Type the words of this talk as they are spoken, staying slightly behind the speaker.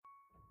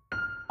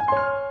Hi,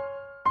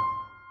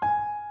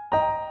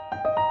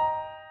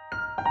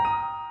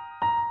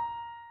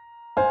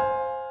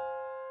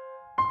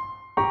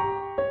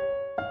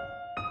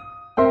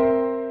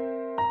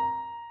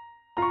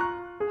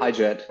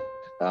 Jed.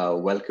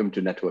 Welcome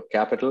to Network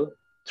Capital.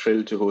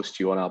 Thrilled to host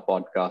you on our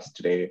podcast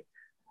today.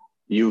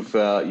 You've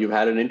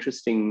had an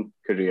interesting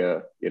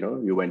career.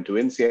 You went to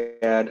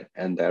INSEAD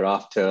and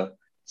thereafter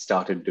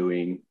started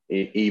doing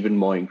even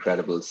more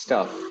incredible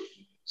stuff.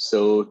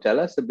 So tell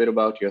us a bit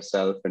about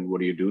yourself and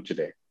what do you do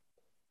today?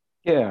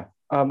 Yeah,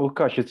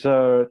 Utkarsh, it's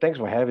thanks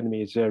for having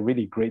me. It's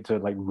really great to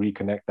like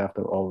reconnect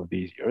after all of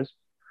these years.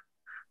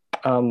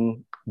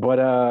 But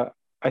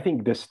I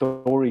think the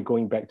story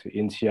going back to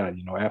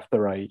INSEAD,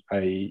 after I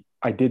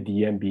did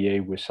the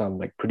MBA with some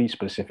like pretty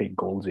specific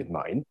goals in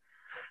mind.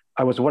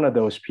 I was one of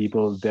those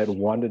people that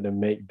wanted to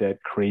make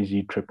that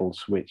crazy triple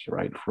switch,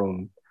 right?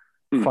 From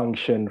Hmm,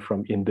 function,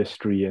 from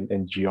industry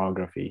and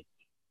geography.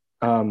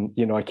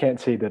 I can't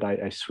say that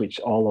I switched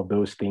all of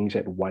those things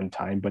at one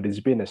time, but it's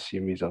been a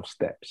series of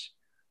steps.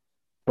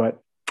 But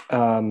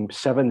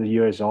 7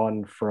 years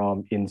on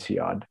from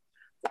INSEAD,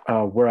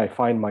 where I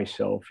find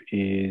myself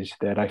is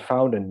that I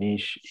found a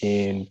niche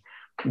in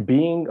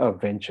being a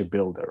venture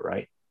builder,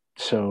 right?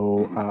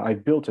 So mhm. I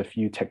built a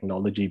few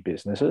technology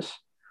businesses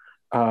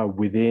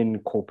within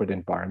corporate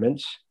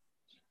environments.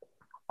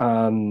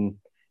 Um,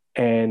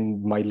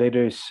 and my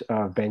latest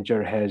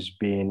venture has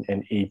been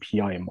an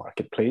API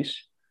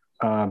marketplace,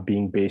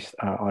 being based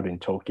out in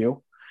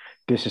Tokyo.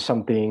 This is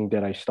something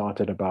that I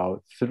started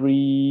about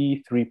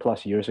three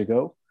plus years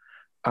ago.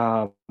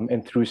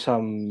 And through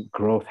some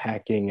growth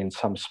hacking and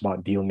some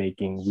smart deal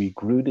making, we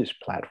grew this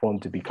platform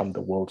to become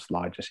the world's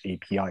largest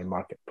API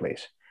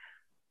marketplace.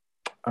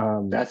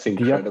 That's The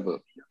incredible.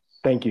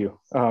 Thank you.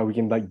 We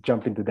can like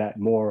jump into that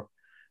more,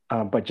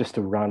 but just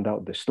to round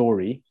out the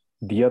story,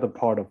 the other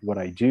part of what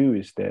I do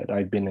is that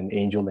I've been an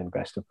angel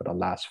investor for the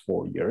last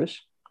 4 years.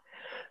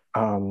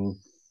 Um,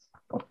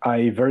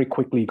 I very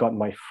quickly got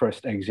my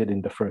first exit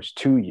in the first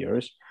 2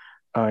 years.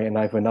 And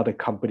I have another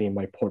company in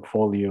my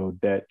portfolio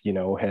that,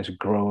 has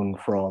grown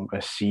from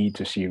a C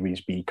to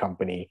Series B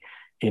company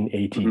in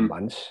 18 Mhm.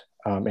 months.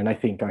 And I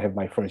think I have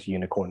my first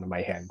unicorn in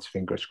my hands,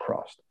 fingers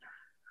crossed.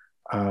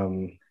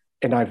 Um,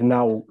 and I've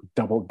now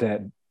doubled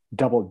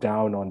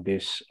down on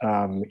this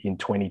in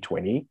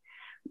 2020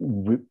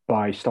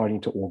 by starting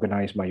to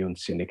organize my own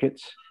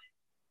syndicates.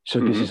 So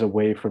this is Mhm. a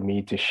way for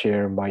me to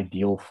share my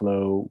deal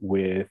flow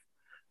with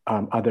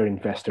other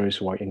investors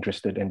who are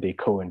interested and they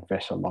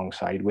co-invest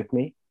alongside with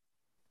me.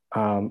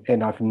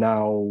 And I've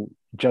now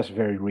just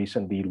very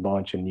recently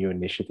launched a new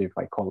initiative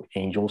I call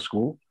Angel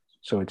School.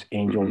 So it's Mhm.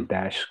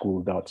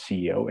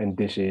 angel-school.co. And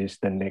this is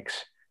the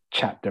next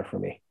chapter for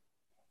me.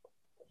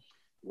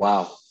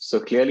 Wow. So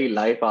clearly,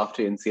 life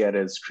after INSEAD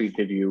has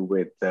treated you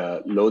with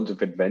loads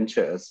of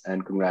adventures,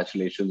 and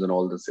congratulations on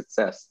all the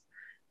success.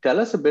 Tell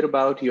us a bit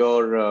about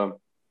your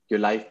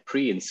life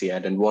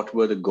pre-INSEAD and what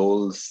were the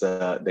goals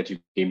that you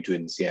came to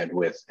INSEAD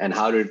with, and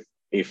how did,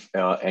 if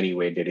any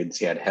way, did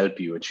INSEAD help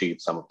you achieve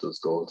some of those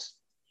goals?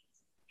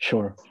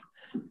 Sure.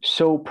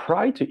 So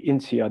prior to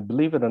INSEAD,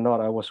 believe it or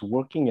not, I was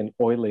working in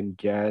oil and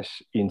gas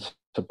in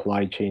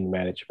supply chain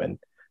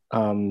management,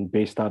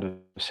 based out of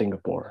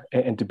Singapore.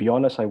 And to be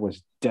honest, I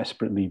was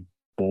desperately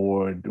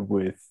bored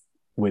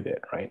with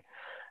it, right?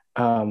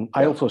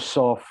 I Yeah. also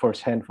saw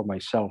firsthand for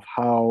myself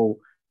how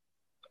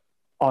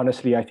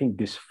honestly I think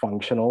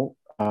dysfunctional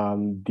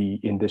the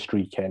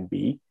industry can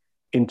be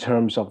in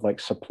terms of like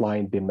supply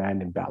and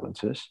demand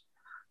imbalances.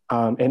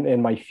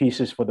 And my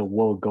thesis for the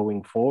world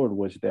going forward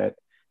was that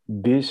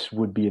this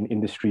would be an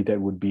industry that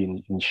would be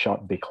in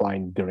sharp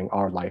decline during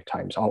our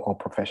lifetimes, our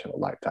professional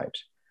lifetimes.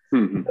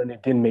 Mhm. And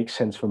it didn't make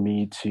sense for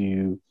me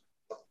to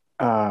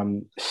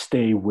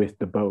stay with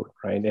the boat,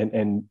 right?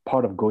 And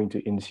part of going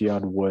to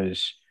INSEAD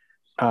was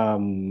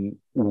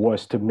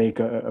to make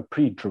a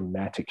pretty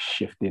dramatic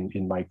shift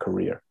in my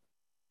career.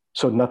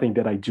 So nothing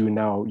that I do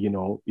now,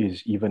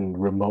 is even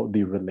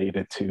remotely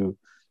related to,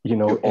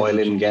 To oil and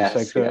energy gas,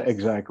 sector yes.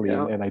 exactly.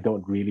 Yeah. And I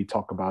don't really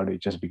talk about it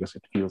just because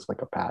it feels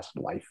like a past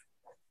life.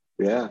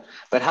 Yeah.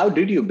 But how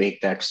did you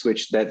make that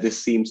switch? That this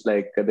seems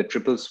like the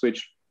triple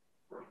switch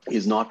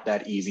is not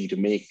that easy to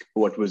make.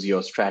 What was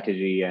your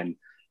strategy and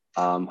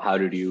how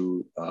did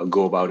you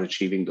go about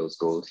achieving those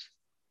goals?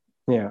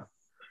 Yeah.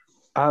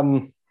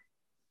 Um,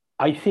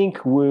 I think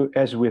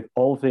as with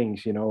all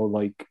things,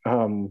 like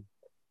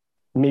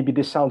maybe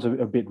this sounds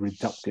a bit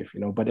reductive,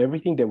 but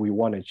everything that we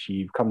want to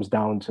achieve comes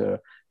down to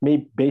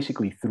maybe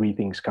basically three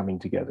things coming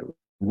together.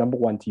 Number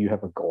one, do you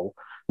have a goal?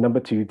 Number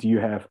two, do you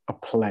have a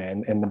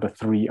plan? And number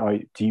three,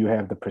 do you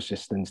have the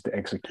persistence to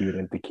execute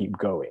and to keep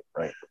going,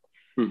 right?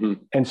 Hmm.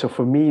 And so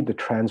for me, the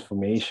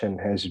transformation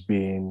has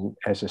been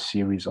as a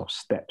series of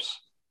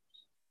steps,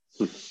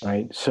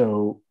 right?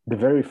 So the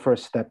very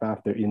first step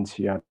after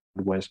INSEAD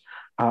was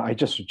I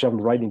just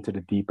jumped right into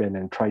the deep end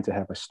and tried to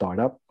have a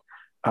startup.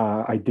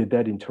 I did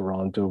that in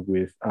Toronto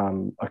with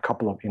a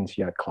couple of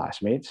INSEAD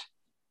classmates.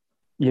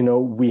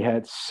 we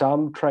had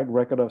some track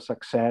record of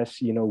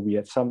success, we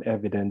had some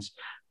evidence,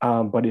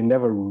 but it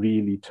never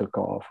really took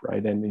off,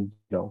 right? And,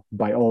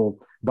 by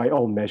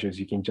all measures,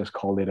 you can just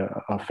call it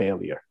a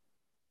failure.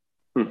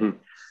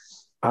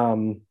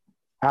 Mm-hmm.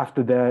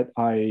 After that,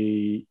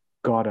 I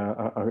got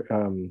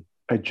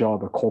a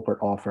job, a corporate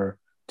offer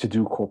to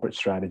do corporate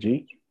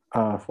strategy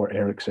for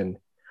Ericsson,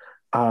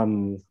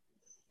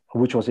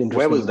 which was interesting.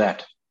 Where was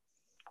that?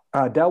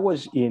 That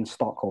was in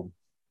Stockholm.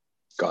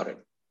 Got it.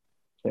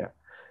 Yeah.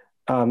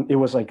 It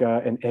was like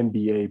an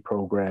MBA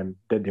program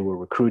that they were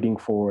recruiting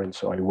for. And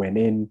so I went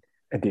in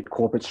and did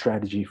corporate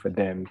strategy for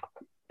them.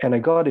 And I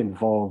got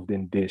involved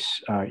in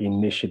this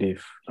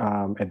initiative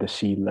at the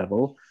C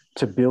level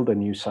to build a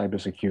new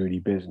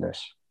cybersecurity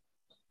business.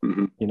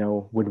 Mm-hmm.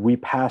 When we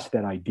passed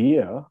that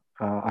idea,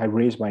 I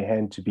raised my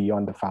hand to be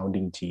on the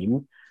founding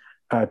team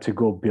to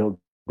go build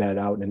that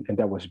out. And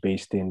that was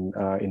based in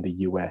the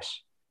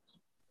US.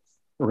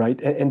 Right.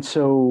 And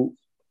so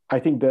I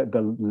think that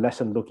the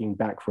lesson looking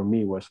back for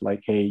me was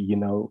like, hey,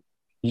 you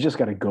just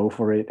got to go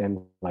for it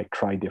and like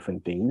try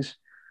different things.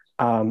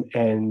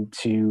 And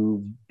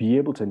to be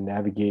able to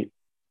navigate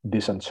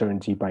this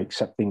uncertainty by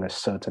accepting a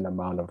certain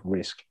amount of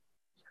risk,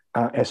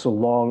 as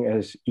long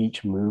as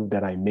each move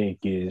that I make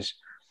is,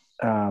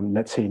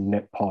 let's say,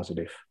 net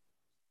positive.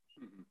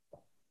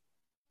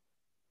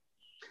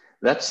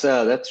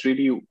 That's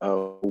really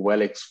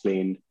well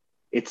explained.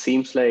 It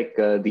seems like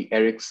the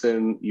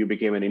Ericsson, you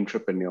became an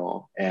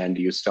entrepreneur and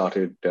you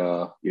started,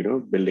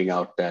 building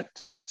out that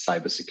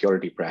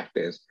cybersecurity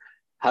practice.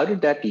 How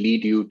did that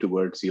lead you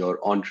towards your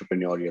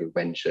entrepreneurial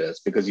ventures?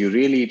 Because you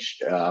really,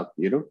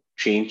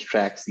 changed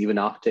tracks even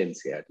after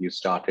INSEAD. You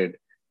started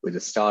with a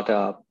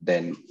startup,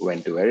 then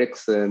went to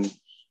Ericsson,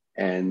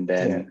 and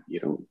then,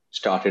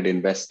 started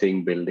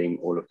investing, building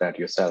all of that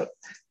yourself.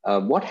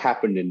 What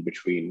happened in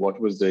between?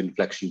 What was the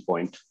inflection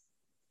point?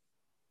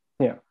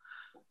 Yeah.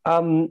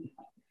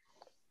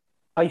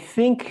 I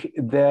think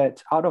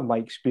that out of my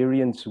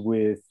experience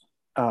with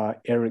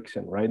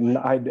Ericsson, right, and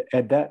I'd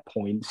at that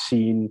point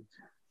seen,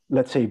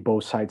 let's say,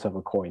 both sides of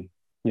a coin,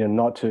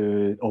 not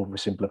to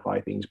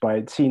oversimplify things, but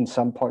I'd seen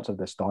some parts of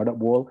the startup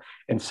world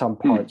and some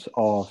parts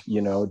of,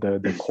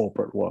 the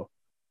corporate world.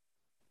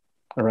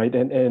 All right.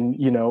 And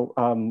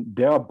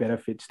there are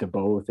benefits to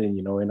both.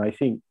 And I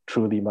think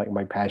truly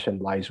my passion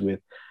lies with,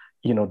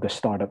 the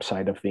startup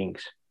side of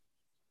things.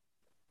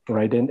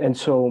 Right. And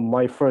so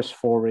my first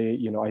foray,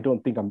 I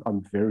don't think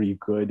I'm very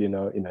good in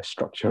a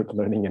structured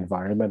learning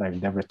environment.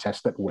 I've never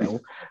tested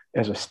well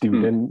as a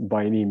student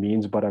by any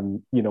means, but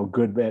I'm,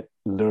 good at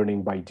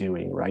learning by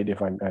doing, right?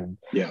 If I'm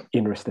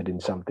interested in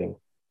something.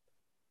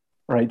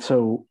 Right.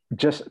 So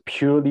just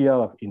purely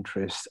out of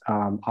interest,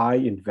 I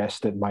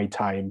invested my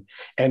time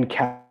and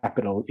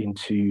capital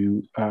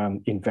into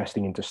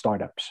investing into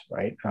startups.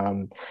 Right.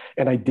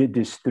 And I did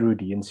this through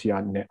the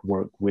INSEAD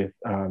network with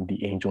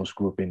the Angels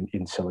Group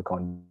in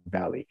Silicon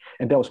Valley.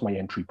 And that was my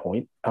entry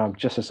point,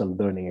 just as a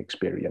learning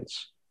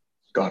experience.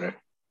 Got it.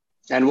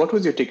 And what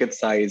was your ticket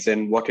size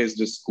and what is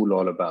this school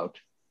all about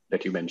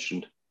that you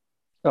mentioned?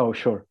 Oh,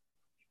 sure.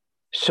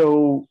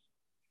 So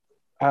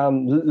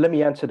let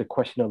me answer the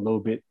question a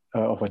little bit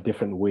of a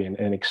different way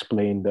and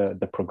explain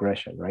the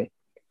progression, right?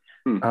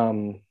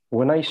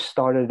 When I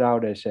started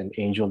out as an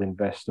angel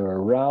investor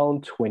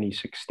around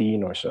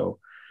 2016 or so,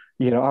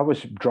 I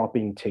was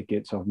dropping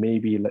tickets of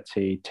maybe, let's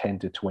say, 10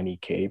 to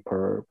 20K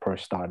per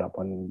startup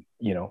on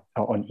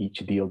each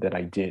deal that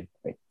I did.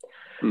 Right?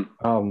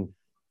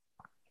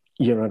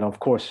 And of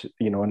course,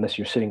 unless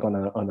you're sitting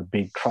on a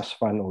big trust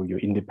fund or you're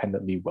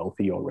independently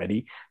wealthy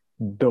already,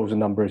 those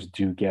numbers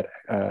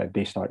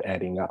they start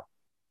adding up.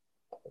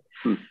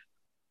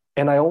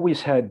 And I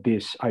always had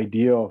this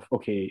idea of,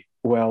 okay,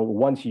 well,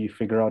 once you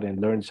figure out and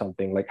learn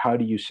something, like how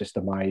do you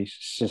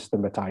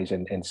systematize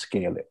and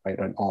scale it, right?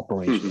 And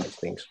operationalize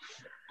things.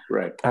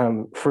 Right.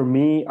 For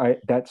me,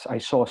 I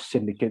saw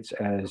syndicates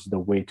as the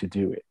way to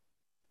do it,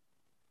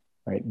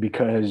 right?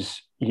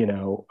 Because,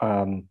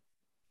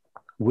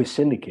 with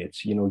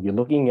syndicates, you're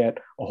looking at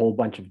a whole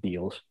bunch of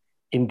deals,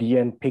 in the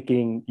end,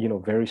 picking,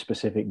 very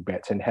specific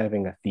bets and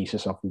having a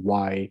thesis of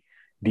why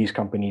these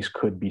companies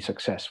could be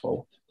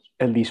successful,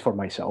 at least for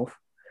myself.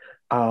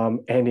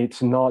 And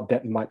it's not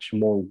that much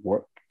more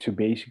work to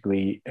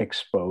basically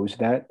expose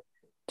that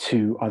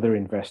to other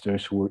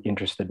investors who are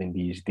interested in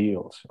these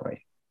deals,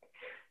 right?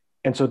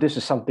 And so this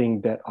is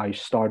something that I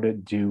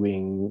started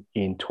doing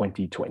in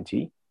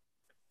 2020.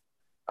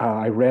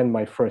 I ran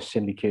my first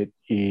syndicate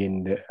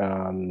in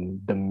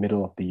the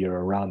middle of the year,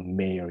 around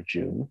May or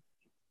June.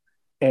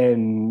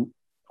 And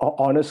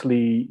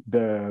honestly,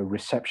 the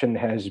reception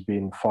has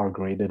been far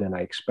greater than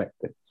I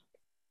expected,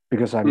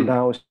 because I'm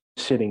now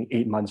sitting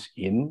 8 months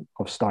in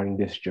of starting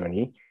this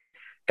journey,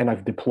 and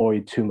I've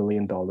deployed $2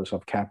 million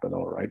of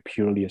capital, right,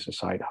 purely as a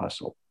side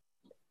hustle,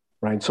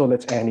 right? So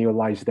let's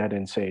annualize that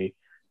and say,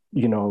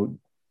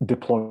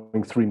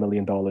 deploying $3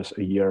 million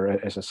a year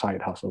as a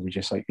side hustle, which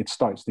is like, it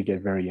starts to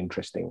get very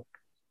interesting.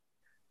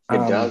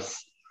 It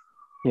does.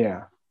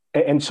 Yeah.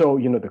 And so,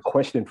 the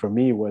question for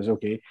me was,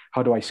 okay,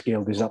 how do I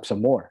scale this up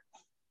some more?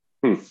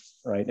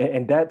 right?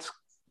 And that's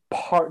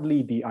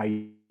partly the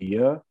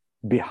idea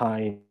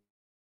behind,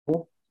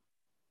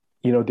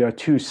 there are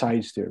two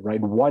sides to it,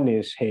 right? One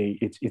is, hey,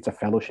 it's a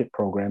fellowship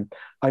program.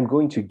 I'm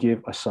going to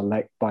give a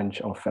select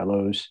bunch of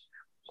fellows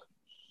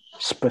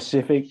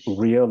specific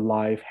real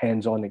life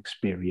hands-on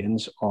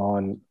experience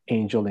on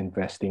angel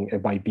investing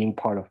by being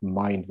part of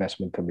my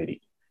investment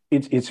committee.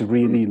 It's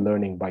really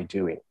learning by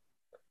doing.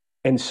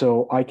 And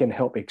so I can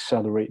help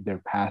accelerate their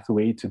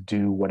pathway to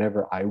do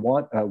whatever I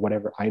want,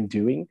 whatever I'm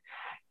doing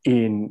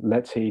in,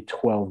 let's say,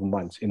 12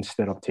 months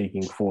instead of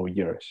taking 4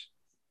 years.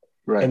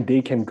 Right. And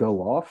they can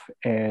go off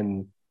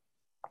and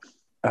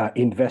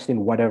invest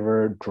in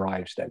whatever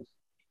drives them.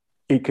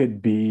 It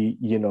could be,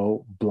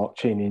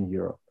 blockchain in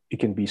Europe. It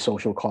can be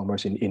social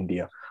commerce in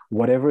India.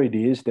 Whatever it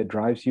is that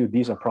drives you,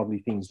 these are probably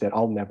things that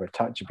I'll never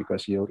touch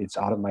because it's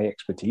out of my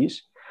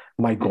expertise.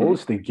 My goal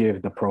is to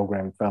give the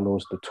program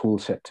fellows the tool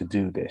set to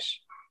do this.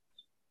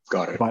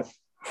 Got it. But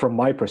from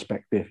my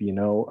perspective,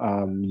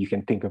 you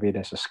can think of it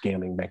as a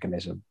scaling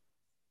mechanism.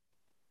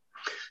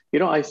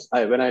 I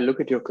when I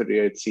look at your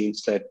career, it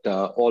seems that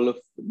all of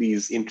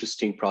these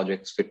interesting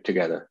projects fit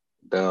together.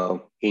 The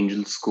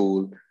Angel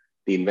School,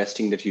 the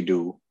investing that you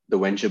do, the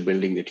venture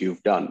building that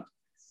you've done.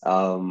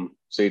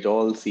 So it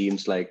all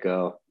seems like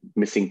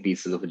missing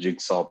pieces of a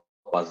jigsaw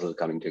puzzle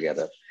coming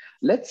together.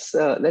 Let's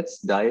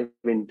dive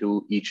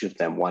into each of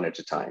them one at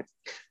a time.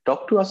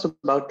 Talk to us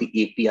about the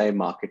API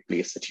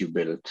marketplace that you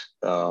built.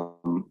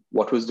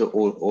 What was the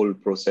whole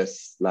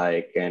process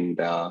like, and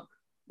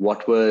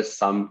what were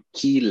some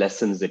key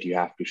lessons that you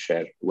have to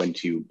share when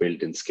you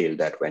built and scaled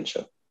that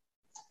venture?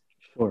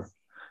 Sure.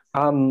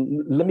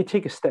 Let me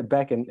take a step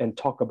back and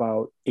talk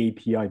about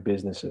API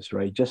businesses,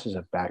 right? Just as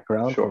a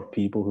background for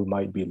people who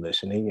might be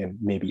listening and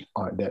maybe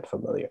aren't that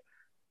familiar.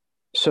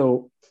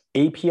 So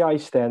API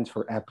stands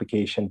for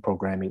Application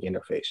Programming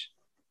Interface.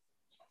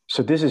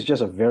 So this is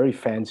just a very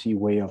fancy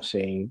way of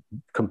saying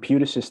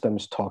computer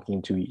systems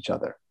talking to each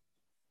other.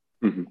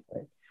 Mm-hmm.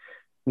 Right?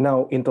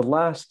 Now, in the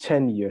last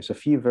 10 years, a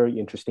few very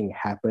interesting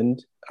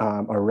happened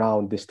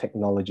around this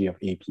technology of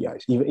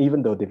APIs,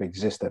 even though they've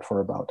existed for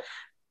about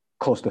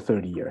close to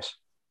 30 years.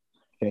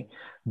 Okay.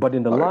 But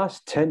in the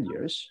last 10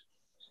 years,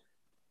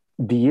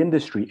 the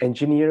industry,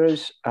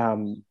 engineers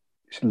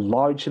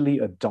largely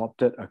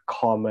adopted a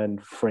common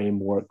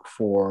framework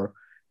for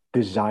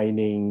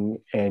designing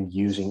and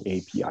using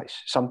APIs,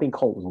 something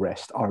called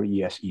REST,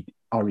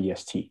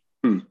 R-E-S-T.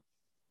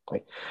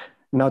 Right.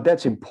 Now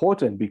that's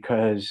important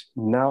because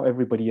now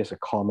everybody has a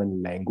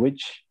common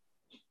language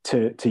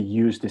to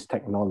use this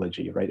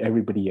technology, right?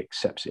 Everybody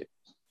accepts it.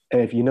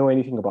 And if you know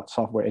anything about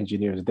software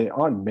engineers, there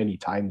aren't many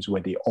times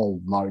where they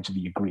all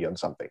largely agree on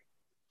something.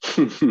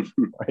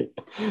 Right?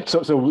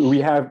 So we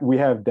have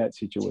that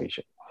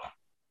situation.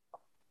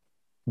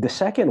 The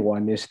second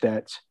one is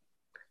that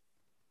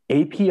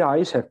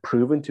APIs have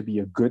proven to be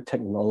a good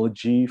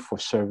technology for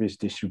service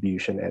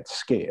distribution at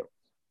scale.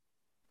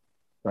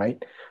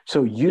 Right?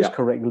 So used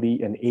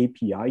correctly, an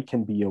API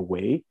can be a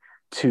way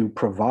to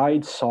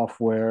provide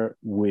software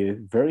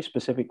with very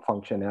specific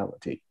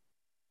functionality.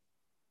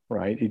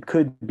 Right? It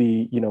could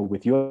be,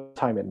 with your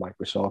time at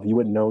Microsoft, you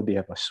would know they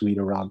have a suite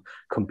around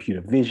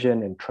computer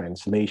vision and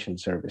translation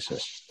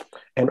services.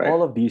 And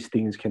all of these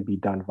things can be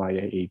done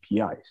via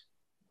APIs.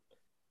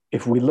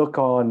 If we look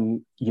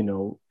on,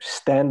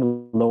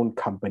 standalone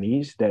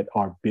companies that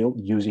are built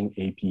using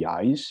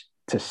APIs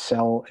to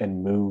sell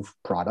and move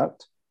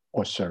product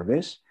or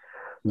service,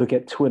 look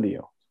at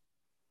Twilio.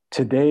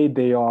 Today,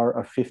 they are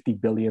a $50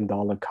 billion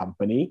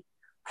company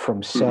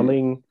from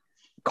selling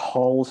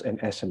calls and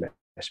SMS.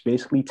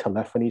 Basically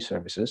telephony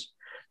services.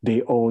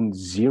 They own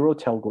zero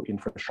telco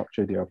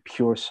infrastructure. They are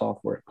pure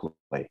software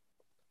play,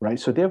 right?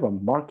 So they have a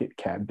market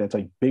cap that's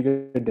like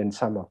bigger than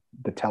some of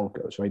the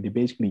telcos, right? They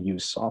basically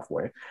use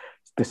software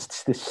to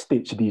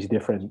stitch these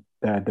different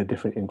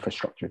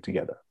infrastructure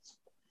together,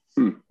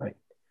 right?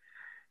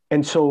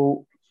 And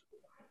so,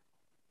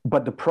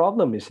 but the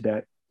problem is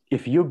that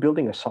if you're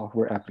building a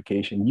software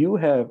application, you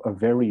have a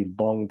very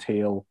long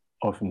tail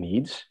of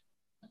needs.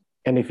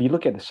 And if you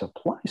look at the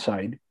supply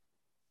side,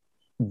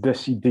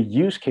 the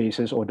use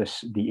cases or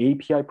the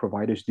API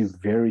providers do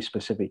very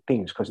specific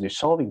things because they're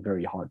solving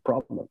very hard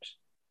problems,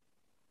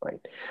 right?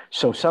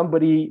 So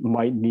somebody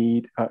might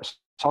need, a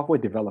software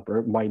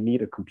developer might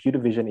need a computer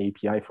vision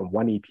API from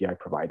one API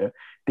provider.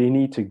 They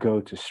need to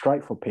go to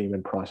Stripe for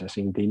payment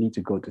processing. They need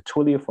to go to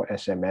Twilio for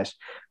SMS.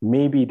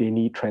 Maybe they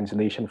need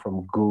translation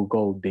from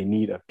Google. They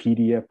need a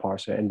PDF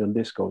parser, and the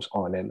list goes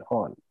on and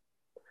on.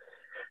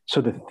 So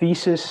the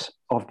thesis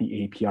of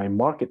the API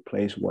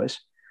marketplace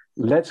was,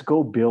 let's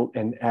go build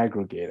an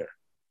aggregator,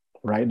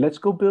 right? Let's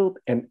go build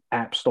an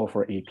app store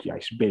for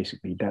APIs.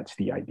 Basically, that's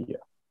the idea,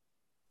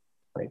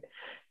 right?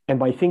 And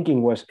my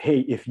thinking was, hey,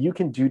 if you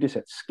can do this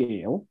at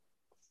scale,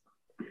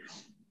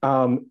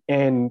 and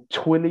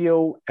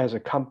Twilio as a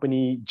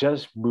company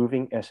just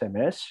moving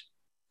SMS,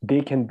 they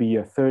can be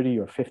a 30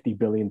 or $50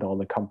 billion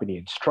company,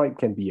 and Stripe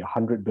can be a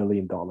 $100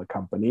 billion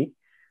company.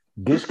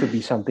 This could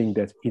be something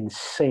that's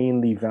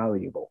insanely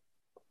valuable.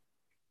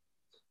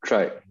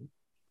 Right.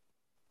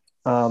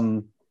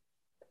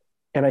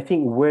 And I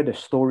think where the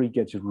story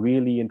gets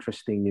really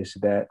interesting is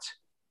that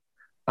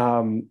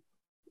um,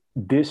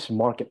 this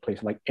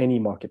marketplace, like any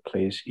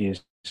marketplace,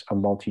 is a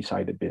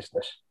multi-sided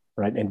business,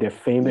 right? And they're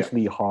Yeah.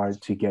 famously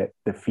hard to get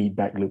the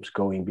feedback loops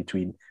going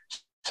between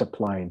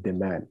supply and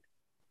demand.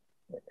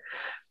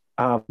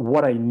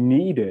 What I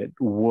needed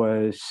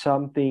was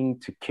something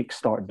to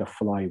kickstart the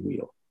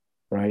flywheel,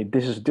 right?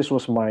 This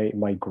was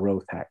my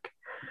growth hack.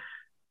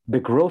 The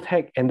growth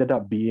hack ended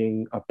up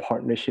being a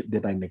partnership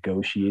that I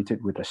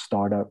negotiated with a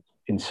startup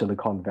in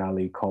Silicon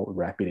Valley called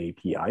Rapid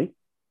API.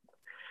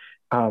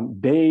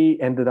 They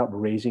ended up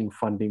raising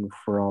funding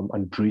from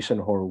Andreessen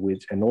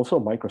Horowitz and also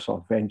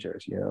Microsoft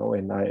Ventures,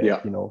 and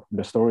Yeah.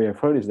 the story I've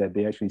heard is that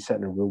they actually sat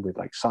in a room with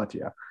like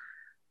Satya,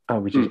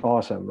 which is Hmm.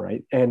 awesome,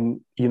 right?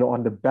 And,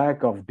 on the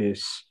back of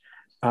this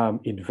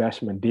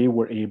investment, they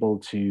were able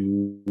to,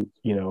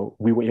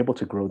 we were able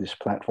to grow this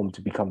platform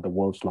to become the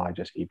world's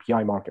largest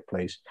API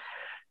marketplace.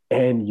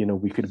 And,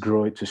 we could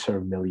grow it to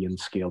serve million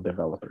scale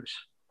developers.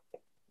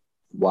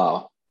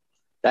 Wow.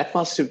 That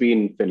must have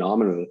been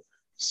phenomenal.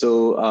 So,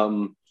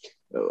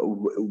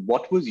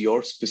 what was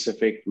your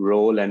specific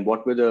role, and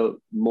what were the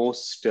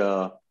most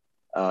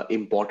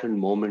important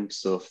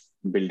moments of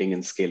building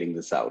and scaling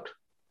this out?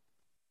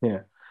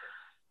 Yeah.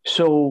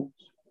 So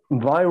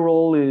my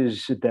role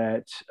is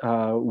that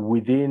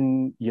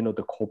within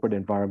the corporate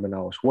environment I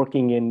was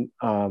working in,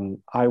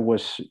 I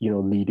was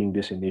leading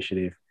this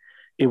initiative.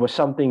 It was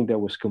something that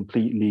was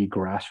completely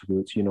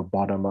grassroots,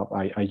 bottom up.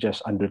 I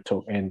just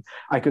undertook, and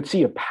I could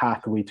see a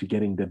pathway to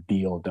getting the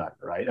deal done.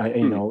 Right.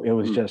 Hmm. It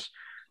was Hmm. just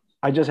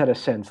I just had a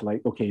sense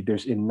like, okay,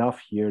 there's enough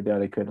here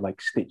that I could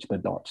like stitch the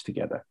dots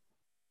together.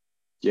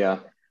 Yeah.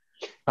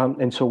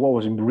 And so what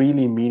was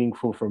really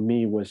meaningful for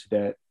me was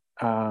that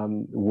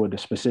were the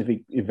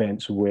specific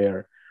events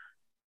where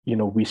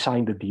we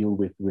signed a deal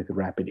with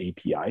Rapid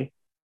API,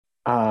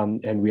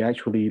 and we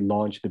actually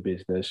launched the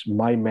business.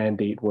 My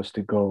mandate was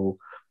to go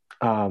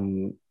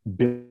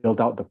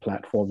build out the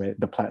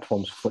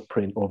platform's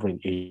footprint over in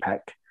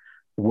APAC,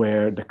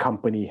 where the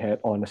company had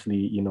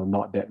honestly,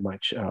 not that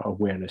much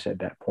awareness at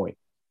that point.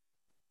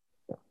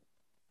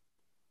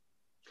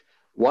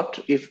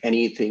 What, if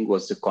anything,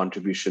 was the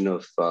contribution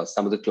of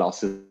some of the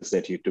classes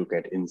that you took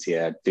at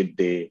INSEAD? Did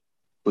they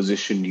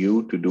position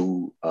you to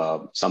do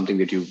something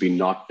that you've been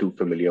not too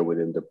familiar with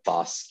in the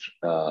past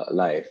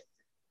life?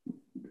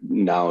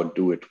 Now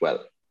do it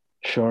well.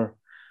 Sure.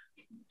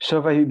 So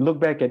if I look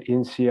back at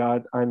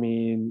INSEAD, I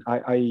mean,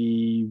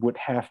 I would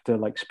have to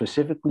like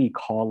specifically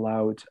call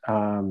out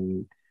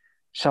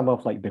some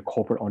of like the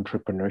corporate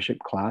entrepreneurship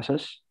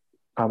classes.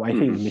 I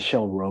think Hmm.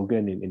 Michelle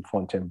Rogan in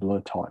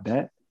Fontainebleau taught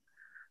that.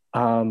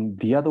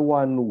 The other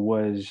one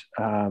was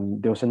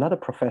there was another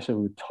professor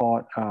who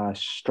taught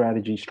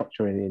strategy,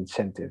 structure, and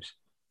incentives.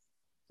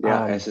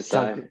 Yeah, SSI.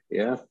 Something,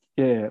 Yeah.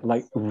 yeah,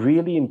 like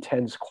really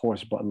intense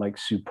course, but like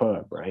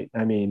superb, right?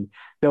 I mean,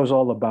 that was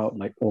all about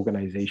like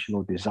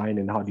organizational design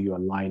and how do you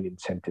align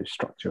incentive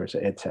structures,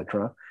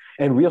 etc.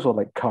 And we also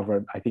like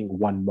covered, I think,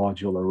 one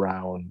module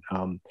around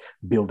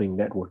building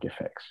network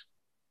effects.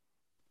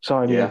 So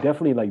I mean, I Yeah.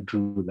 definitely like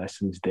drew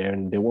lessons there,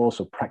 and there were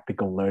also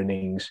practical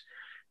learnings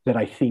that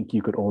I think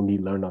you could only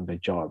learn on the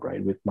job,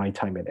 right? With my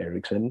time at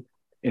Ericsson,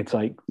 it's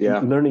like Yeah.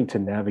 learning to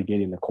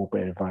navigate in the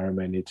corporate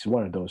environment. It's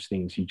one of those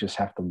things you just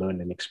have to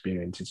learn and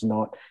experience. It's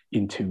not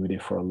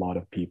intuitive for a lot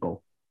of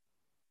people.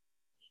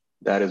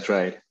 That is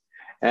right.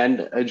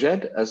 And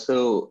Jed,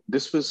 so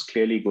this was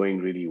clearly going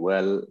really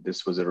well.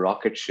 This was a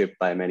rocket ship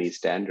by many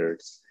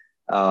standards.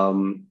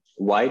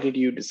 Why did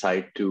you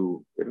decide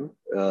to,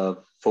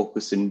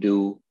 focus and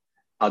do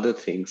other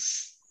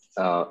things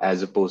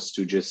as opposed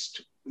to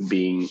just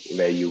being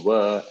where you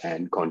were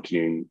and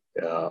continuing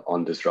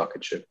on this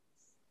rocket ship?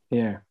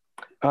 Yeah.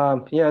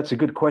 Yeah, it's a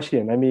good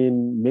question. I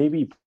mean,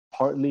 maybe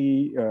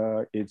partly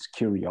it's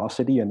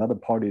curiosity. Another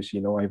part is,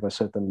 I have a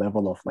certain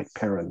level of like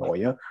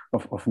paranoia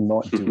of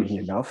not doing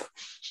enough.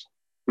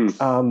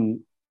 Hmm.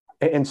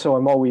 And so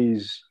I'm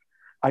always,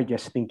 I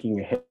guess,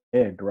 thinking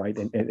ahead, right?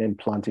 And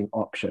planting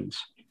options,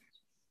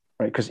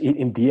 right? Because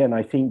in the end,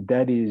 I think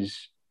that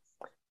is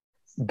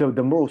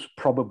the most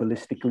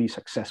probabilistically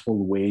successful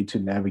way to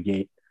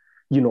navigate,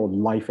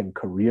 life and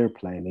career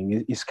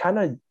planning is kind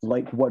of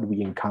like what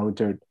we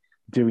encountered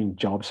during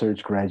job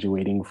search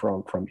graduating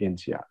from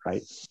INSEAD,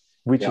 right?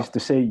 Which Yeah. is to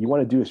say, you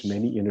want to do as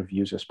many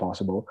interviews as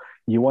possible.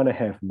 You want to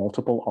have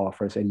multiple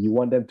offers and you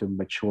want them to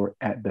mature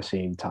at the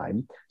same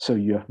time. So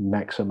you have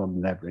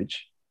maximum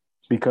leverage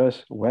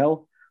because,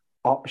 well,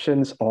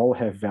 options all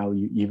have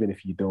value even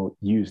if you don't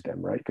use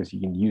them, right? Because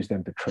you can use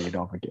them to trade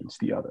off against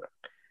the other.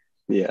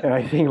 Yeah. And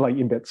I think, like,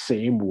 in that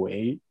same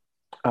way,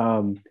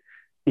 um,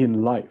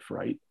 in life,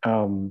 right?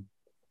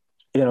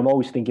 And I'm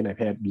always thinking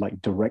ahead, like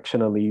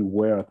directionally,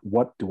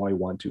 what do I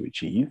want to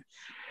achieve?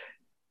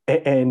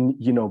 And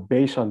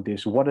based on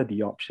this, what are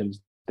the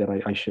options that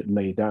I should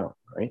lay down,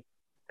 right?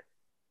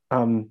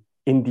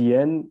 In the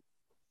end,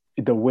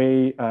 the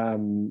way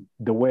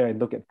I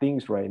look at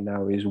things right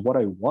now is what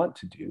I want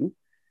to do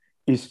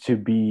is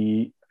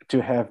to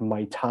have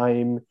my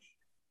time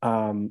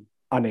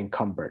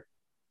unencumbered.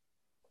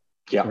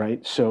 Yeah.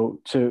 right? So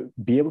to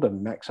be able to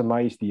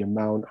maximize the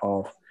amount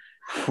of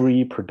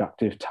free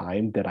productive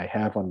time that I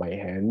have on my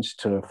hands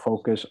to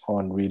focus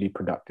on really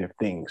productive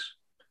things,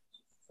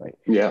 right?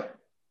 Yeah.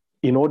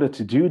 In order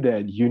to do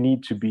that, you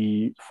need to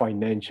be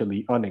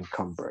financially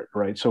unencumbered,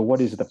 right? So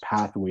what is the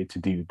pathway to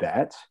do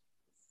that?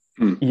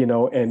 Hmm.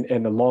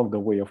 And along the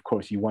way, of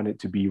course, you want it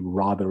to be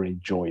rather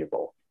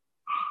enjoyable,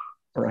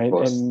 Of right?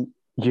 course. And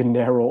you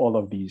narrow all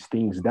of these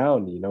things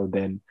down,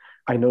 then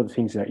I know the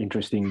things that are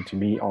interesting to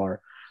me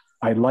are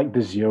I like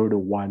the 0 to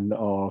 1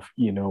 of,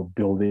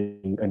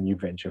 building a new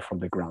venture from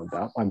the ground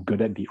up. I'm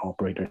good at the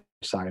operator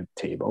side of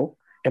the table,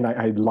 and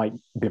I like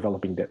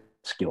developing that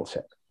skill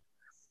set.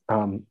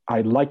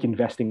 I like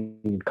investing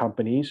in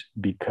companies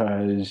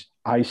because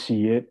I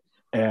see it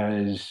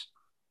as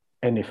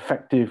an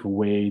effective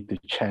way to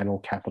channel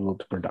capital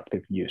to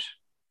productive use,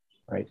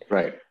 right?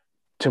 Right.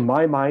 To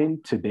my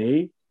mind,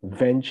 today,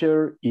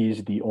 venture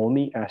is the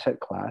only asset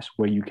class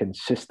where you can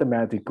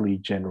systematically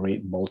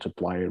generate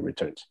multiplier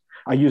returns.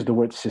 I use the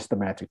word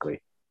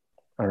systematically.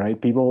 All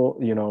right. People,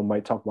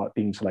 might talk about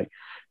things like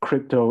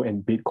crypto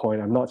and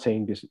Bitcoin. I'm not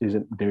saying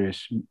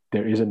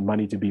there isn't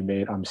money to be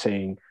made. I'm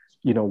saying,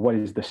 what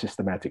is the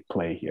systematic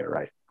play here,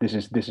 right? This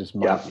is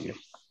my view.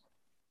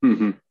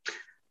 Mm-hmm.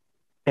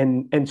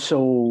 And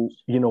so,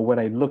 when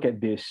I look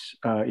at this,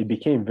 it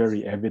became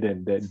very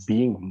evident that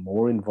being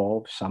more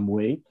involved some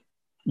way,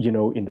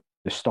 in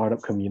the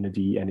startup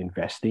community and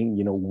investing,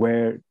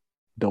 where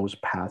those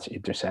paths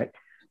intersect,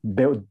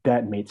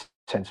 that made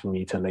sense for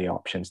me to lay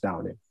options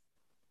down in.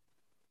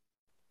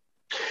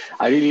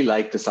 I really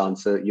like this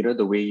answer.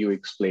 The way you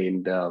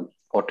explained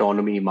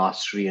autonomy,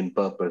 mastery, and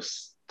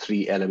purpose,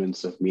 three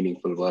elements of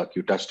meaningful work.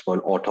 You touched upon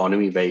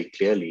autonomy very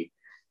clearly.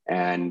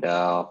 And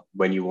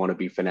when you want to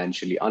be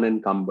financially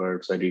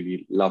unencumbered. So I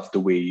really love the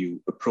way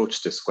you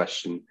approach this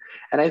question.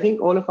 And I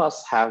think all of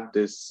us have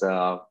this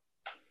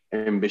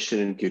ambition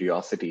and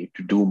curiosity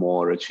to do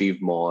more,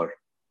 achieve more.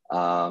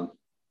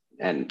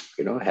 And,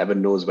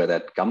 heaven knows where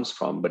that comes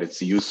from, but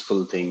it's a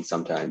useful thing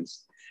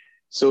sometimes.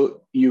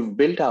 So you've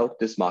built out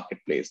this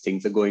marketplace,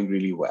 things are going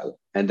really well.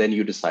 And then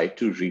you decide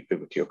to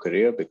repivot your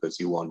career because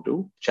you want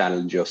to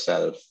challenge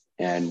yourself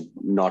and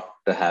not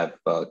to have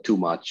too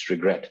much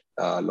regret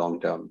long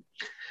term.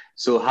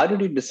 So how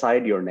did you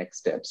decide your next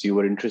steps? You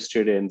were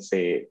interested in,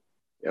 say,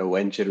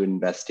 venture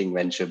investing,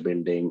 venture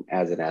building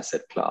as an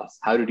asset class.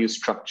 How did you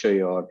structure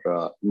your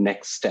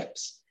next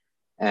steps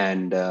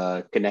and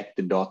connect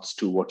the dots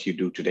to what you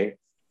do today?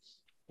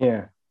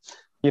 Yeah.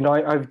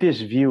 I've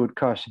this view,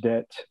 Utkarsh,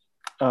 that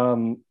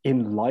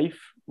in life,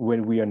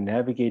 when we are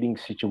navigating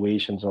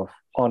situations of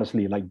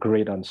honestly like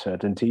great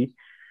uncertainty,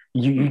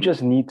 you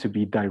just need to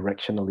be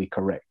directionally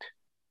correct.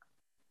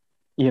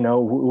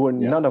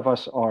 None of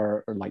us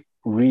are like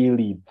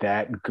really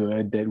that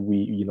good that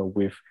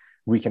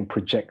we can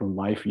project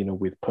life,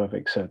 with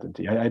perfect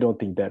certainty. I don't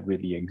think that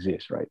really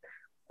exists, right?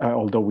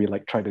 Although we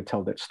like try to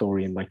tell that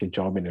story in like a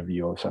job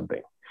interview or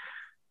something.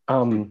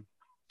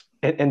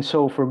 And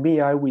so for me,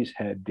 I always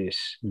had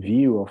this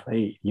view of,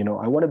 hey,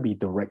 I want to be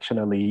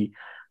directionally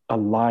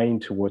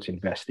aligned towards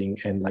investing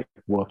and like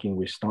working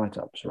with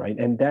startups, right?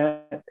 And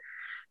that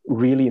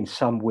really in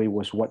some way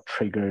was what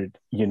triggered,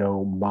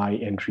 my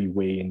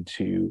entryway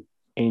into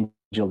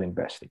angel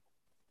investing,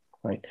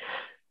 right?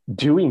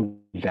 Doing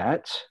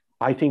that,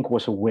 I think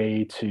was a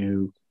way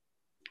to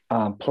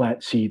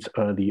plant seeds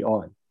early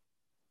on.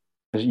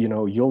 Because,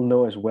 you'll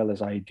know as well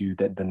as I do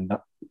that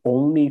the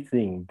only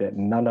thing that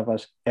none of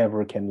us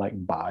ever can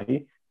like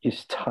buy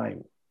is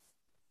time,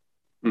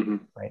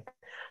 right?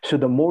 So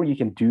the more you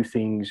can do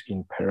things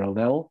in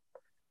parallel,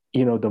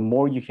 the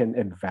more you can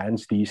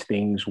advance these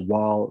things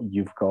while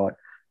you've got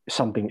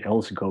something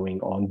else going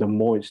on, the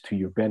more it's to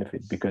your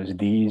benefit because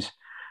these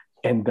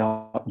end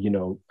up,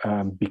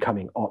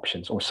 becoming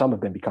options, or some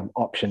of them become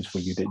options for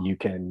you that you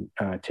can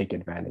take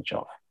advantage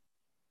of.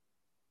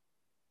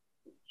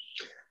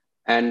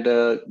 And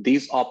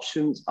these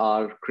options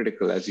are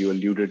critical, as you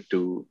alluded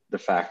to the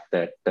fact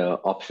that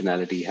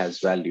optionality has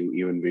value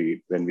even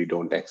when we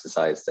don't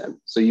exercise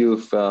them. So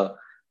you've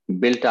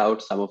built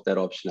out some of that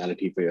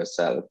optionality for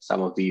yourself.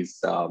 Some of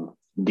these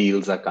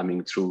deals are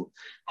coming through.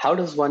 How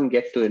does one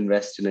get to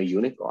invest in a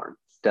unicorn?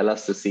 Tell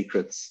us the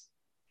secrets.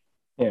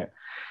 Yeah.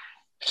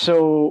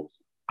 So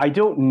I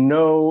don't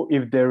know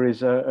if there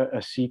is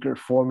a secret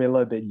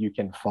formula that you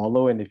can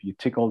follow. And if you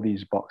tick all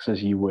these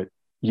boxes, you would,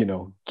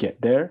 get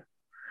there.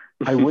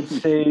 I would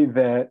say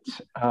that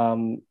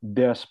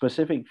there are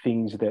specific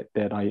things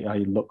that I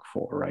look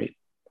for, right?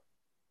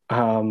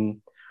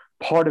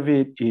 Part of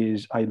it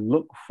is I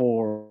look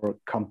for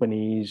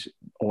companies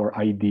or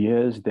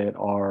ideas that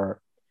are,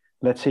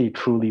 let's say,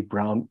 truly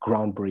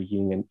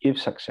groundbreaking, and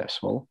if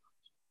successful,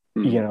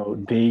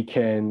 they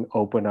can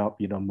open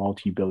up,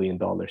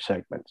 multi-billion-dollar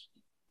segments,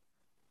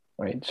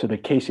 right? So the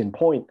case in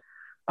point,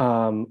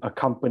 a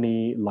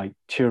company like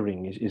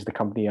Turing is the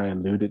company I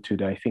alluded to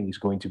that I think is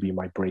going to be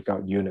my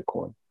breakout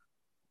unicorn.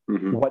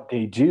 What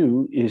they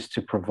do is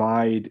to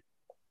provide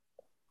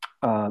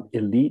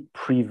elite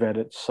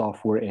pre-vetted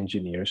software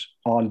engineers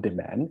on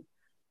demand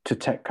to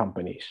tech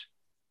companies,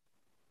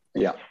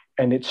 Yeah.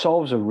 And it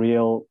solves a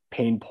real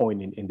pain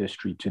point in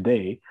industry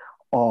today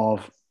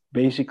of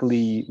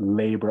basically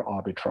labor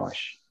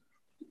arbitrage,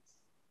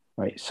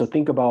 right? So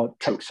think about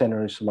tech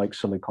centers like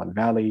Silicon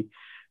Valley,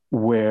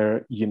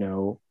 where,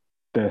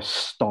 the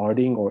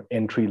starting or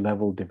entry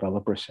level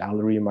developer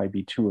salary might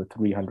be $200,000 or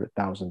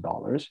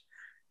 $300,000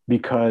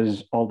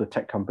 because all the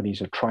tech companies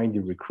are trying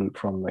to recruit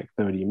from like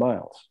 30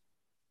 miles.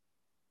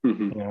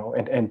 Mm-hmm.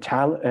 And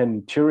talent,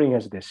 and Turing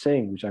has this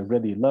saying, which I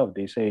really love.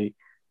 They say,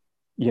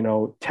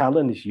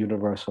 talent is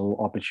universal,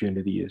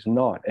 opportunity is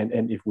not.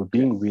 And if we're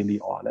being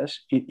really honest,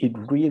 it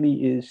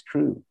really is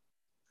true.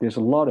 There's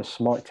a lot of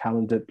smart,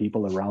 talented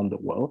people around the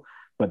world,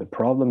 but the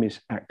problem is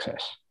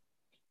access.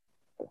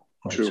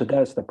 Right? So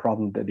that's the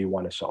problem that they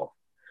want to solve.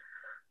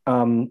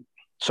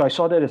 So I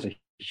saw that as a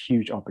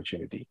huge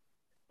opportunity.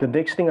 The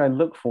next thing I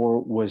looked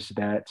for was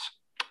that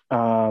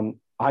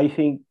I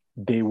think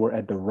they were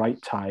at the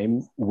right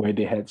time where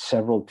they had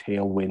several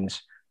tailwinds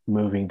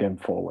moving them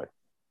forward.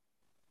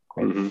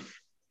 Right? Mm-hmm.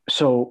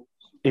 So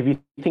if you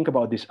think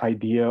about this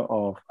idea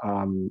of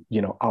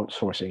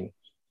outsourcing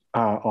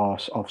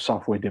of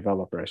software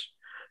developers,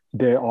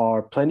 there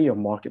are plenty of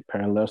market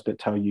parallels that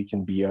tell you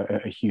can be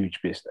a huge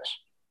business.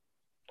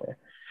 Okay?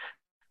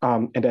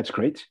 And that's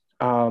great.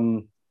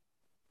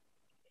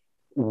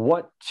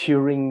 What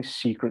Turing's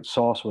secret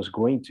sauce was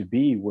going to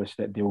be was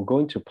that they were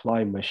going to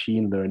apply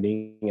machine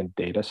learning and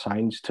data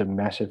science to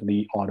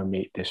massively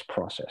automate this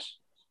process.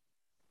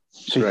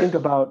 So you think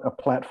about a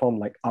platform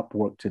like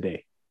Upwork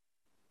today,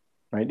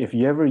 right? If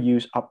you ever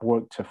use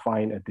Upwork to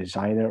find a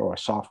designer or a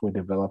software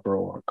developer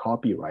or a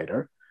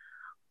copywriter,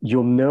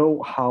 you'll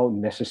know how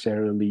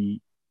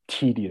necessarily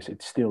tedious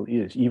it still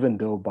is, even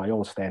though by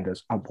all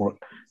standards, Upwork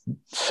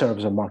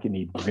serves a market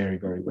need very,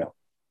 very well.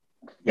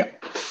 Yeah.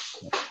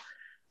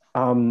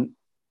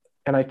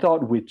 And I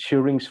thought with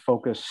Turing's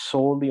focus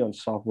solely on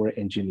software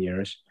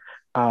engineers,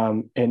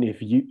 and if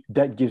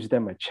that gives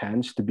them a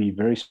chance to be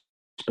very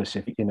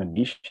specific in a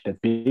niche that's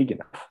big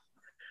enough.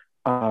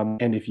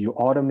 And if you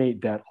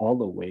automate that all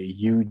the way,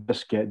 you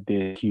just get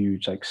this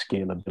huge like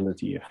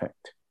scalability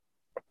effect.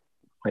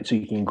 Right? So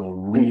you can go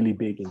really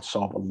big and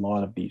solve a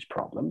lot of these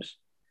problems.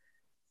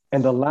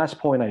 And the last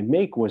point I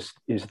make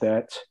is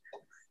that,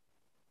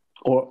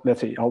 or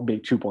let's say I'll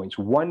make 2 points.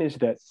 One is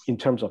that in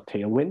terms of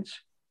tailwinds,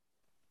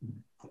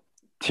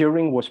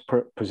 Turing was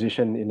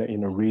positioned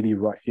in a really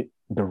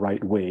the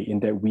right way,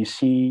 in that we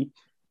see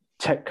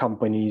tech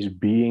companies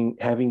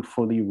having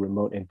fully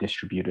remote and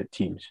distributed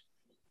teams,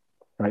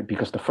 right?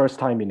 Because the first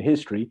time in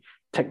history,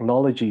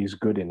 technology is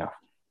good enough,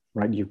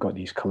 right? You've got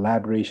these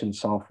collaboration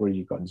software,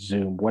 you've got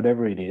Zoom,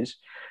 whatever it is,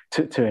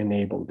 to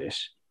enable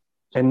this.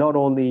 And not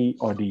only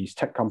are these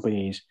tech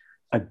companies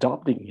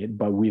adopting it,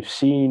 but we've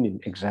seen in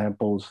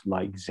examples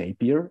like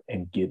Zapier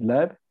and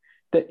GitLab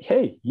that,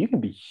 hey, you can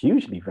be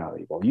hugely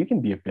valuable. You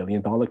can be $1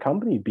 billion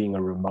company being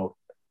a remote,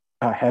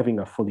 having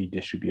a fully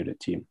distributed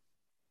team.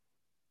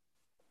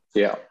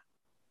 Yeah.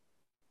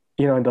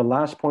 And the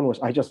last point was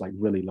I just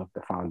really love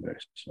the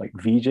founders, like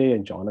Vijay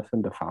and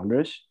Jonathan, the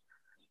founders.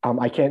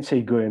 I can't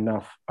say good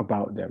enough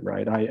about them,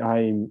 right?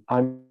 I'm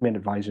an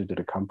advisor to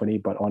the company,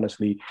 but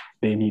honestly,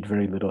 they need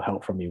very little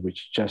help from me,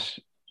 which just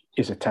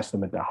is a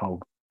testament to how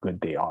good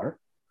they are.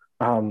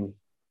 And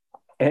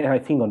I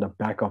think on the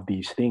back of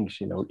these things,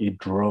 it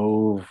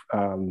drove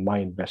my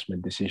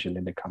investment decision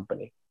in the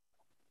company.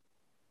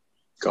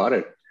 Got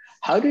it.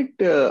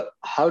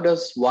 How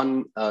does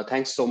one,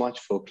 thanks so much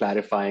for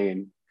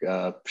clarifying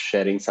and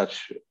sharing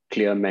such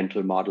clear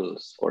mental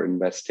models for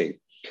investing.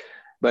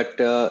 But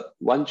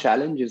one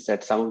challenge is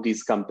that some of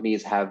these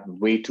companies have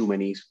way too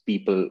many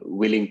people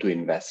willing to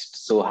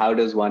invest. So how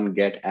does one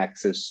get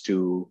access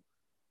to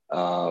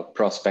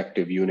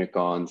prospective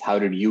unicorns? How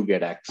did you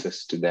get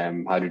access to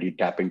them? How did you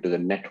tap into the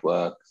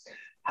network?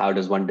 How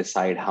does one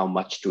decide how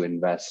much to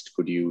invest?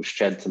 Could you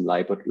shed some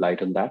light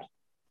on that?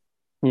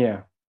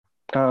 Yeah,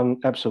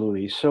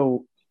 absolutely.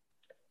 So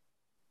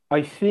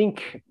I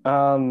think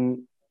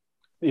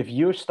if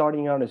you're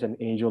starting out as an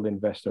angel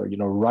investor,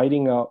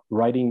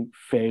 writing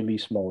fairly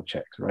small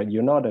checks, right?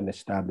 You're not an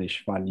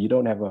established fund. You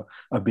don't have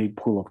a big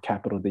pool of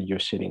capital that you're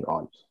sitting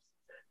on.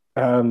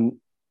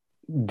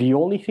 The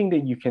only thing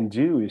that you can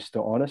do is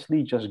to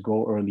honestly just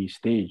go early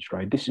stage,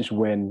 right? This is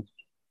when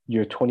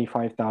your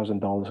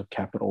 $25,000 of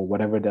capital,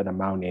 whatever that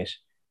amount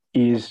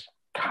is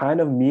kind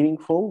of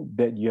meaningful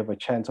that you have a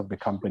chance of the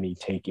company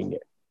taking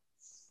it,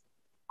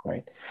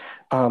 right?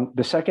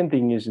 The second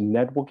thing is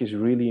network is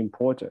really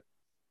important,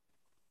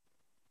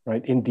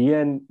 right? In the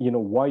end,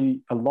 why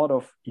a lot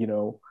of,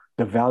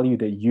 the value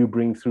that you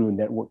bring through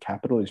network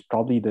capital is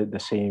probably the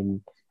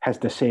same, has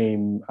the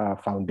same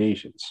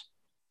foundations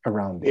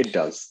around it. It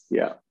does,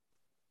 yeah.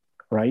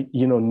 Right?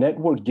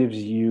 Network gives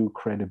you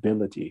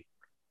credibility.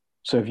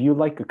 So if you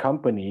like a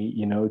company,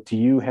 do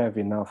you have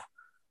enough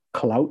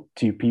clout?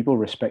 Do people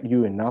respect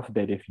you enough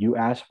that if you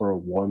ask for a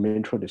warm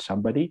intro to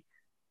somebody,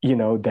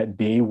 that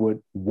they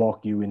would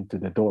walk you into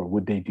the door?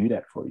 Would they do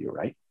that for you,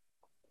 right?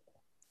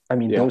 I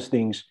mean, those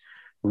things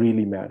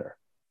really matter.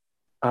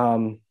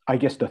 I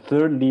guess the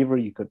third lever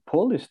you could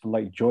pull is to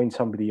like join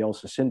somebody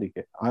else's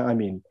syndicate. I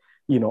mean,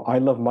 I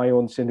love my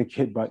own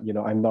syndicate, but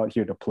I'm not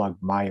here to plug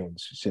my own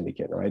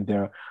syndicate, right?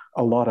 There are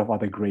a lot of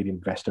other great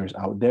investors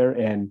out there,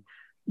 and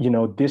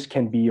this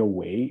can be a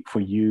way for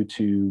you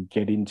to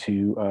get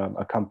into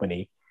a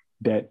company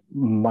that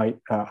might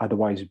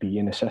otherwise be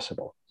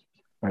inaccessible,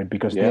 right?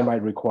 Because they Yeah,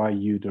 might require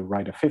you to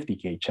write a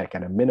 50K check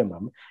at a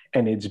minimum,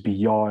 and it's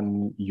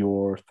beyond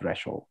your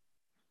threshold.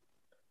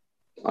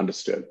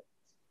 understood.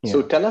 So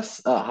Yeah. tell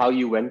us how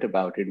you went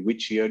about it.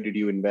 Which year did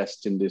you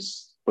invest in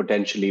this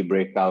potentially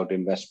breakout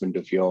investment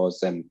of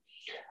yours, and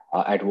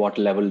at what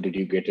level did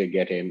you get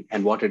in?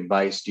 And what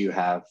advice do you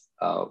have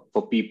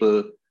for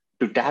people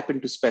to tap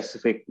into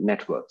specific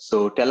networks?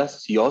 So tell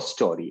us your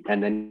story,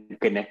 and then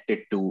connect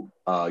it to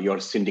your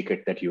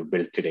syndicate that you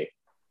built today,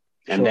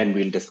 and Sure. then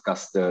we'll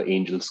discuss the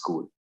angel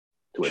school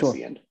towards Sure.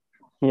 the end.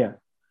 Yeah.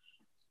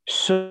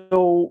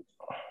 So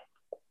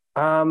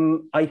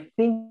I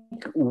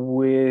think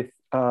with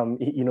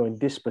in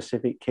this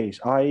specific case,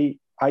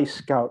 I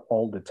scout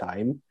all the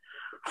time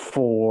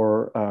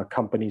for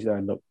companies that I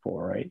look for,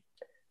 right?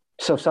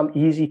 So some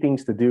easy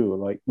things to do,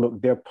 like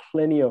look, there's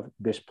plenty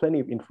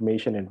of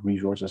information and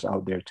resources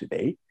out there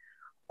today.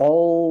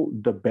 All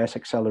the best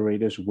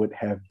accelerators would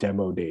have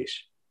demo days,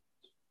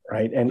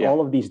 right? And Yeah,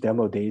 all of these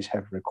demo days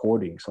have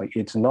recordings. Like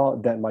it's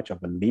not that much of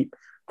a leap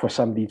for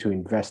somebody to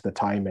invest the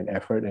time and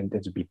effort and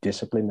to be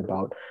disciplined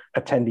about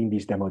attending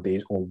these demo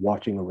days or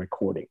watching a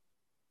recording.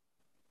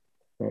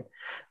 Right?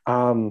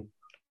 I've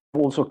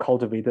also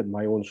cultivated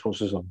my own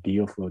sources of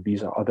deal flow.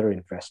 These are other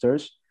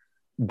investors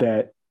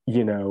that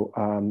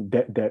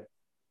that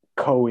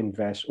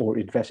co-invest or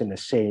invest in the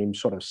same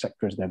sort of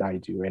sectors that I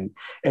do,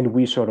 and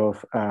we sort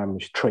of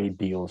trade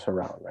deals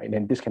around, right?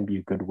 And this can be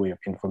a good way of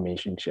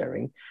information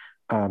sharing,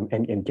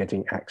 and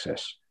getting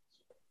access.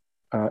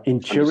 In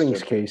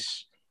Turing's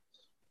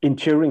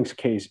understood.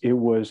 case, it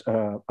was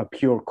a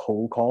pure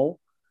cold call.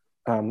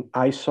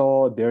 I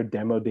saw their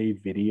demo day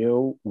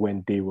video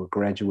when they were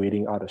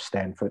graduating out of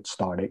Stanford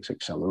StartX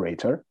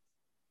Accelerator.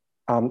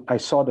 I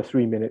saw the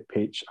 3 minute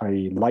pitch.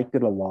 I liked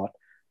it a lot,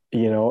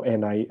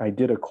 and I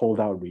did a cold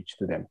outreach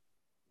to them,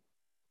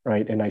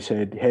 right? And I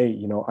said, hey,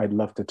 I'd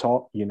love to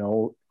talk.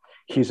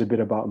 Here's a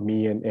bit about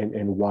me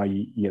and why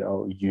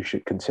you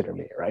should consider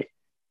me, right?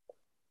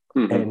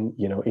 Mhm.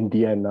 And in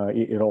the end,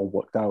 it all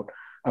worked out.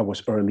 I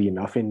was early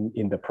enough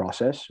in the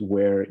process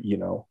where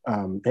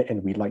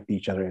and we liked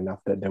each other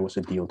enough that there was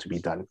a deal to be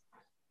done.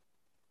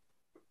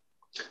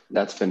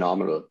 That's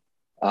phenomenal.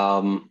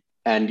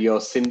 And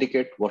your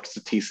syndicate, what's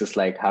the thesis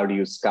like? How do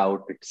you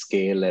scout at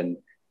scale, and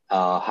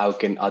how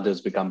can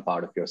others become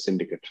part of your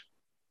syndicate?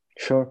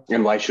 Sure.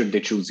 And why should they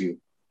choose you?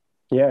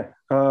 Yeah.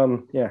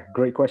 Yeah.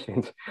 Great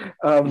questions.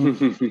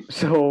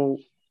 So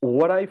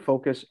what I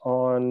focus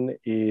on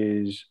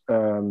is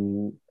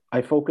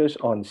I focus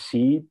on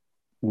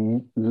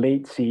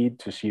late seed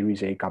to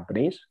Series A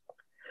companies.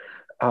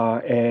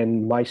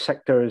 And my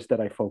sectors that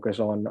I focus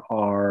on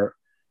are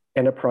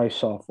enterprise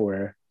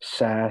software,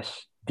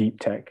 SaaS, deep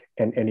tech,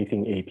 and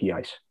anything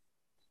APIs.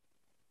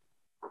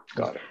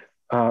 Got it.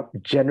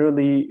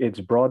 Generally, it's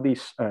broadly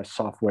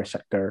software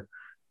sector.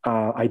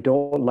 I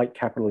don't like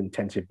capital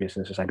intensive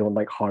businesses. I don't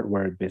like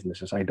hardware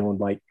businesses. I don't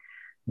like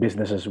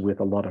businesses with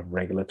a lot of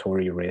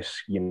regulatory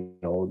risk,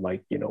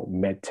 like,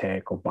 med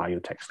tech or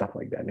biotech, stuff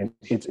like that. And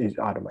it's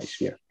out of my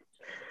sphere.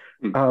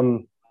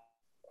 Mm.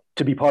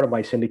 To be part of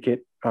my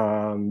syndicate,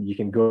 you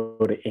can go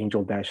to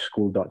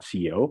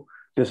angel-school.co.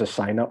 There's a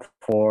sign up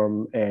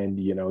form, and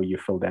you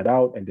fill that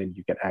out, and then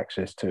you get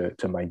access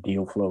to my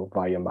deal flow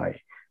via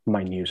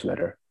my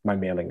newsletter, my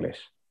mailing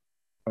list,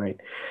 right?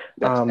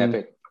 That's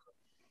epic.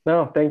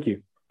 No, thank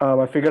you.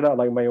 I figured out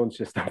like my own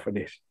system for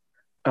this.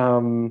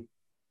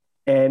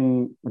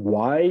 And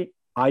why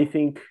I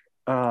think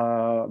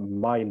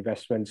my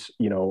investments,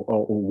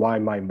 or why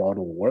my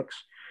model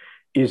works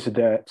is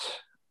that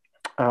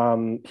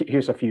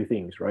here's a few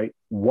things, right?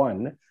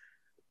 One,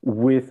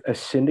 with a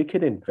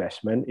syndicate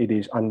investment, it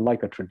is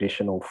unlike a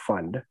traditional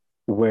fund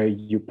where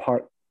you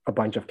park a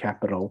bunch of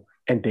capital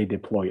and they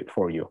deploy it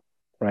for you,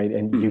 right?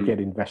 And you Mhm. get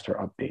investor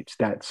updates.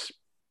 That's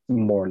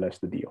more or less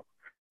the deal.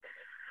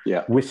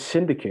 Yeah, With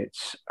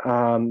syndicates,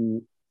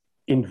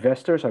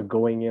 investors are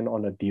going in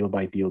on a deal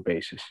by deal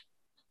basis,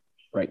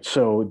 right?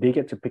 So they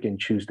get to pick and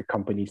choose the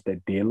companies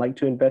that they like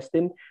to invest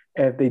in.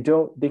 And if they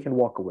don't, they can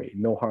walk away.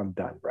 No harm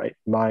done, right?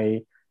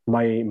 My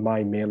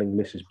mailing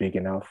list is big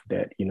enough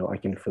that I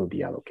can fill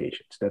the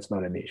allocations. That's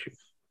not an issue.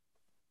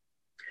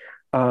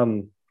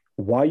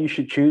 Why you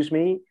should choose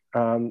me?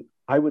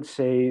 I would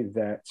say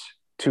that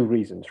two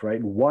reasons,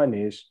 right? One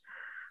is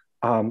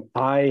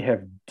I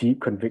have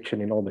deep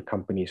conviction in all the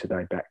companies that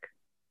I back.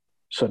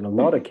 So in a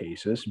lot of Mhm.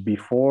 cases,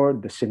 before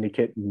the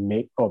syndicate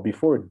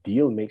before a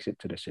deal makes it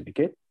to the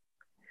syndicate,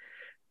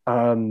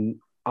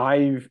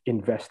 I've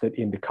invested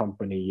in the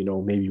company,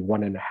 maybe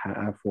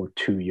 1.5 or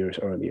 2 years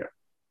earlier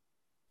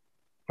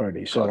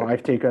already. Got So it.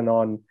 I've taken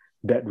on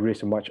that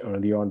risk much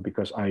early on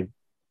because I,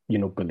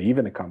 believe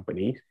in the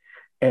company,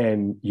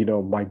 And,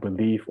 my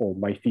belief or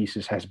my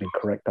thesis has been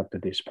correct up to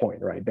this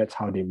point, right? That's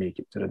how they make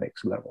it to the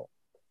next level.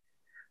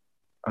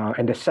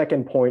 And the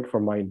second point for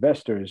my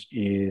investors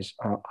is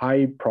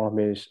I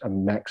promise a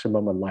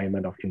maximum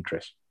alignment of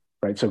interest,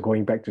 right? So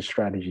going back to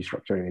strategy,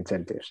 structure, and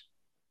incentives.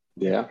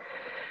 Yeah.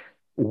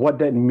 What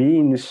that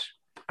means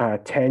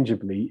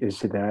tangibly is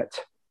that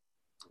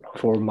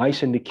for my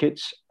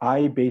syndicates,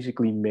 I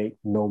basically make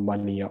no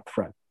money up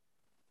front.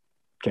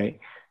 Okay.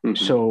 Mm-hmm.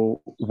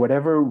 So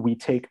whatever we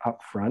take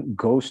up front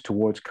goes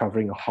towards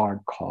covering a hard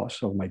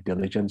cost of my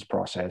diligence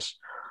process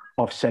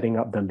of setting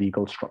up the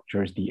legal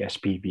structures, the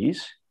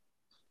SPVs.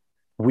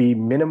 We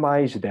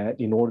minimize that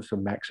in order to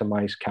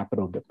maximize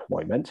capital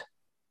deployment.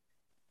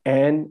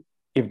 And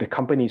if the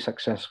company is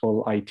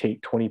successful, I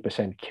take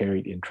 20%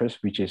 carried interest,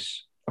 which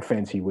is a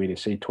fancy way to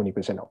say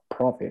 20% of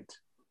profit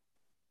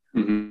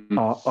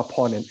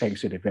upon an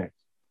exit event,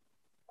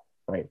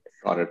 right?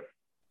 Got it.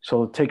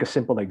 So take a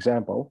simple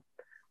example.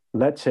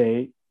 Let's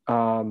say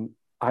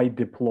I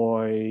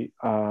deploy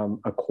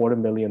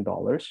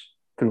 $250,000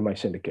 through my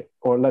syndicate,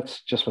 or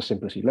just for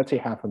simplicity, let's say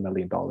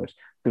 $500,000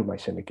 through my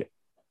syndicate.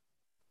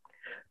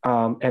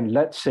 And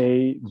let's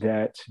say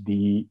that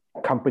the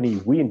company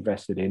we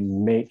invested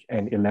in make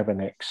an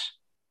 11x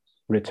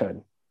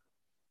return.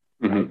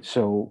 Right?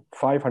 So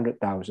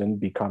 500,000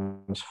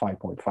 becomes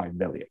 5.5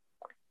 million.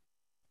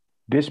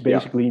 This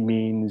basically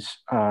means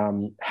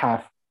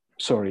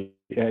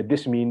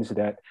this means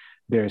that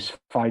there's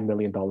 $5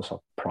 million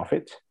of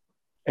profit.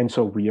 And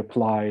so we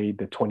apply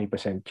the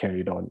 20%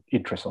 carried on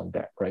interest on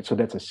that, right? So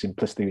that's a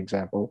simplistic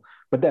example,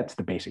 but that's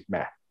the basic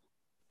math.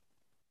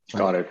 Right?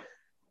 Got it.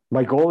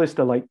 My goal is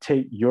to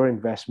take your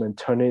investment,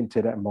 turn it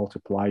into that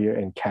multiplier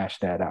and cash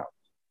that out,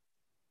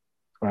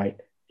 right?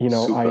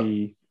 Super.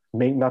 I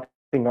make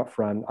nothing up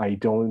front. I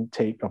don't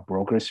take a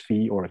broker's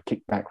fee or a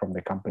kickback from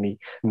the company,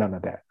 none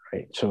of that,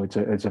 right? So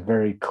it's a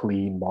very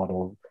clean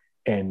model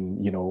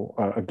and,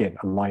 again,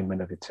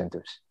 alignment of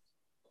incentives.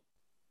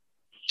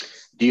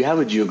 Do you have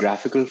a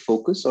geographical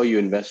focus or you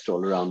invest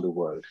all around the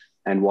world?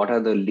 And what are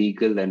the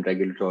legal and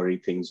regulatory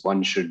things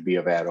one should be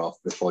aware of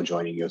before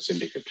joining your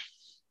syndicate?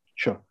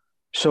 Sure.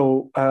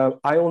 So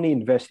I only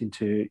invest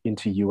into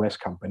US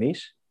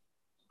companies.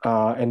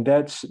 And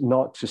that's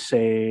not to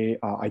say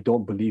I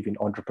don't believe in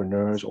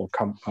entrepreneurs or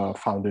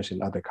founders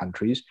in other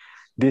countries.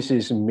 This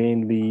is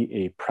mainly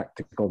a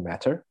practical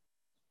matter.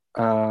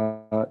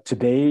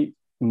 Today,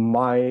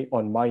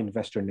 on my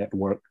investor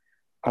network,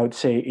 I would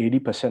say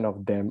 80%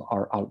 of them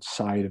are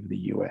outside of the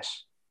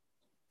US,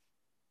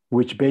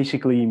 which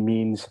basically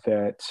means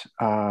that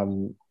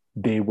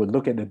they would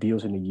look at the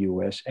deals in the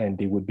US and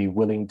they would be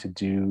willing to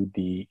do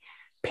the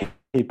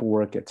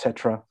paperwork,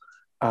 etc.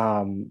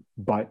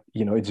 But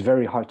it's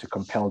very hard to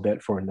compel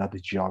that for another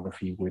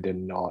geography where they're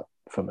not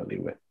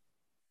familiar with.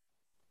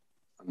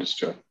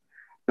 Understood.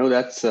 No,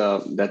 that's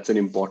an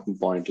important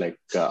point.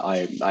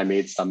 I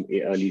made some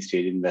early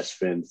stage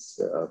investments,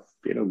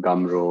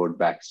 Gumroad,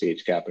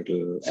 Backstage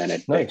Capital, and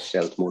at Tech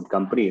Stealth Mode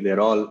Company. They're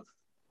all,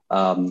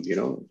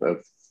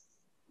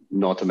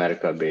 North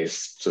America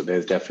based. So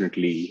there's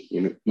definitely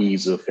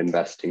ease of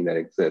investing that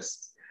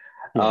exists.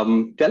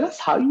 Yeah. Tell us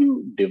how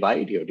you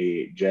divide your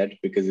day, Jed,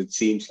 because it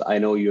seems, I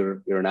know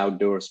you're an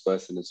outdoors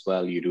person as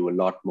well. You do a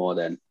lot more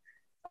than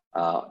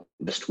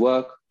just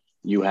work.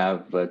 You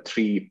have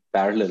 3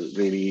 parallel,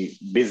 really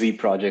busy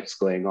projects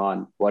going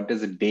on. What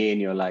does a day in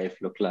your life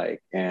look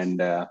like?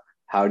 And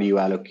how do you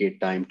allocate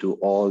time to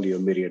all your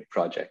myriad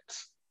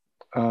projects?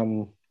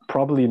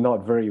 Probably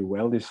not very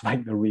well is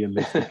the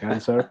realistic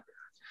answer.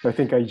 I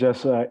think I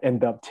just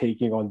end up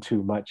taking on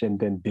too much and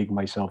then dig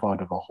myself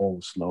out of a hole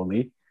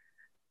slowly.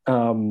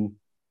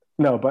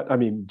 No, but I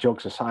mean,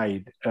 jokes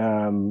aside,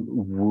 for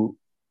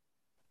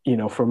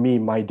me,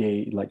 my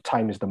day,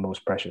 time is the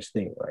most precious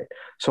thing, right?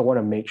 So I want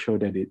to make sure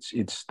that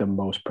it's the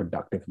most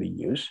productively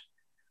used.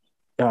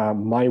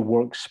 My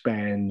work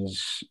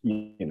spans,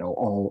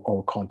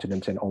 all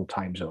continents and all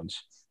time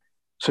zones.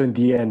 So in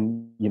the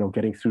end,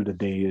 getting through the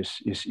day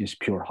is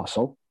pure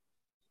hustle,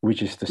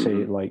 which is to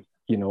say,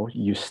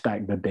 you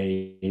stack the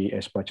day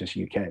as much as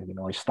you can.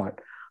 I start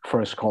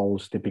first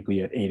calls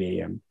typically at 8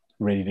 a.m.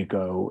 ready to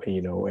go,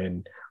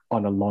 and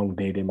on a long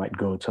day, they might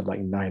go to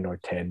 9 or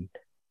 10.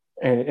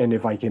 And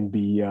if I can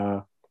be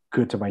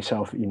good to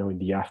myself, in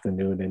the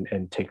afternoon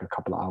and take a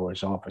couple of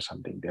hours off or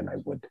something, then I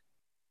would.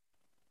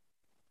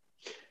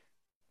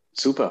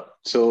 Super.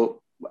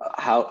 So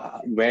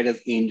where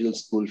does Angel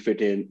School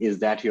fit in? Is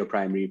that your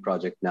primary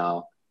project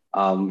now?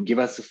 Give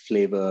us a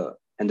flavor.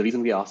 And the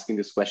reason we're asking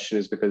this question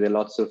is because there are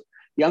lots of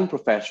young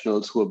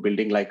professionals who are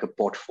building a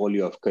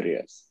portfolio of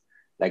careers,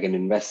 like an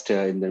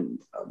investor in the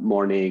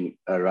morning,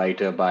 a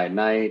writer by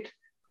night,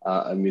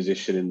 a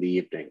musician in the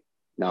evening.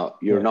 Now,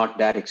 you're not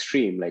that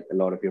extreme, a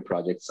lot of your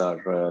projects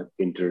are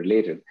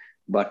interrelated,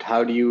 but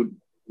how do you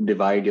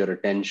divide your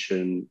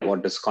attention?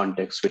 What does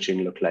context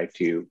switching look like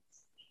to you?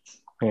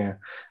 Yeah.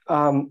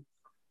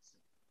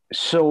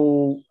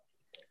 So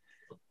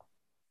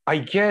I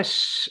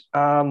guess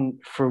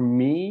for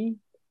me,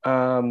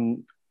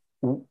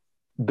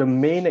 the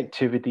main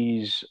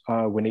activities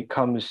when it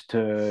comes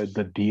to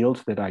the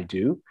deals that I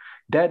do,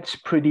 that's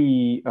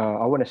pretty,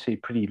 I want to say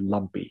pretty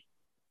lumpy,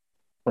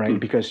 right? Hmm.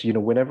 Because,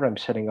 whenever I'm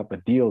setting up a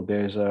deal,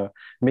 there's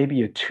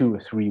maybe a 2 or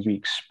 3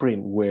 week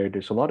sprint where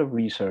there's a lot of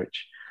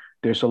research,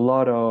 there's a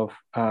lot of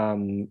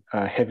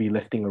heavy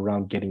lifting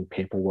around getting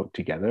paperwork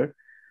together.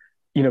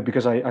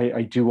 Because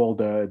I do all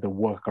the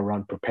work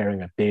around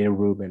preparing a data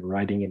room and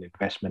writing an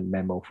investment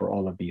memo for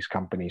all of these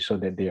companies so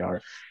that they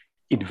are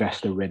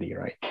investor ready,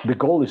 right? The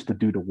goal is to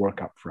do the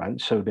work up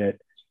front so that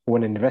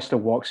when an investor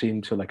walks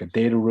into like a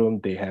data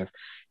room, they have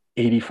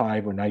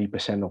 85 or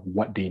 90% of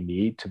what they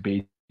need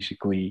to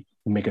basically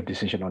make a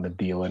decision on the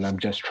deal. And I'm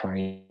just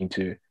trying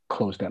to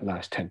close that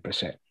last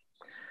 10%.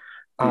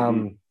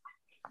 Hmm.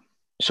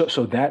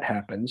 So that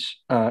happens.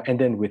 And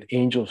then with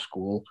Angel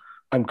School,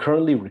 I'm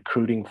currently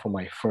recruiting for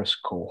my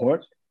first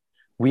cohort.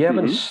 We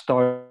haven't Hmm.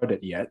 started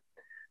yet.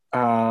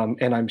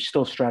 And I'm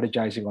still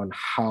strategizing on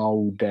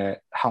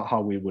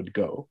how we would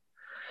go.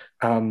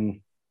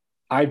 Um,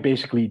 I've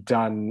basically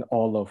done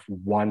all of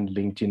one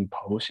LinkedIn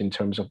post in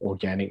terms of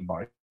organic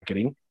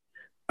marketing.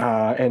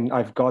 And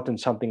I've gotten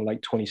something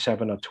like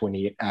 27 or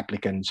 28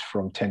 applicants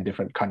from 10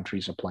 different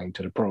countries applying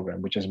to the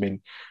program, which has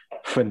been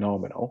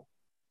phenomenal.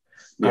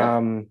 Yeah.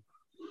 Um,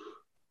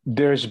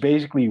 there's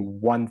basically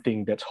one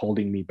thing that's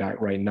holding me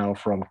back right now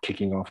from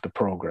kicking off the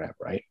program,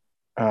 right?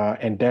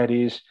 And that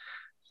is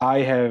I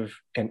have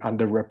an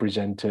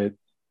underrepresented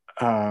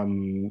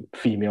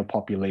female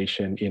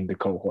population in the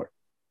cohort,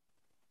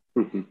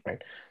 Hmm.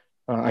 right?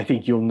 I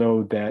think you'll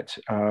know that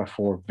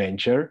for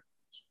venture,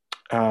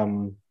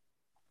 um,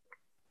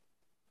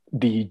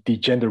 the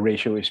gender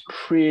ratio is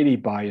pretty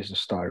biased to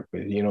start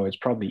with. It's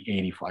probably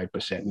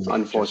 85% men, just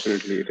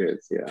Unfortunately, it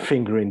is. Yeah.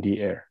 finger in the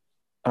air.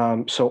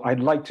 So I'd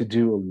like to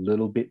do a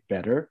little bit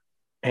better.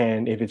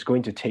 And if it's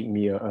going to take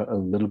me a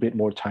little bit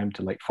more time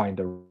to like find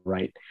the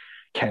right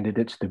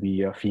candidates to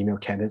be female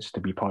candidates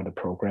to be part of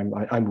the program,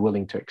 I'm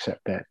willing to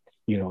accept that,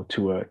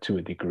 to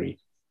a degree.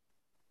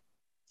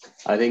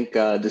 I think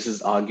this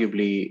is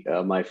arguably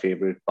my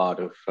favorite part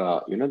of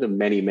the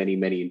many, many,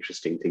 many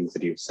interesting things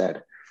that you've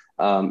said.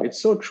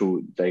 It's so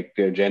true. Like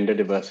gender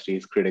diversity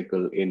is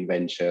critical in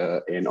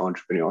venture, in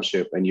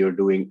entrepreneurship, and you're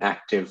doing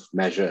active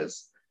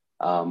measures.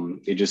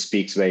 It just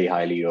speaks very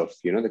highly of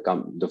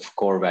the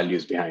core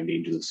values behind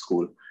Angel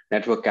School.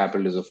 Network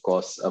Capital is of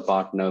course a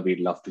partner. We'd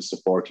love to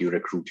support you,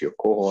 recruit your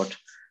cohort,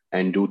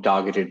 and do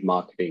targeted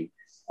marketing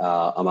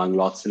among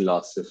lots and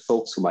lots of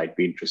folks who might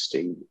be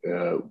interesting.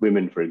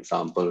 Women, for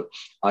example,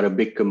 are a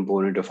big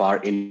component of our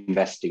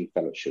investing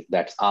fellowship.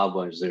 That's our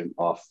version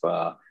of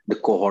the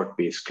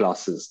cohort-based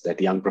classes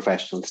that young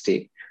professionals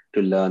take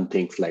to learn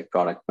things like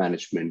product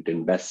management,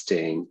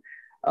 investing,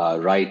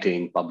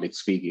 writing, public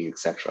speaking,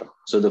 etc.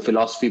 So the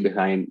philosophy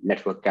behind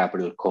Network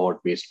Capital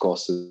cohort-based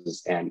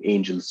courses and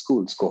Angel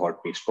School's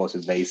cohort-based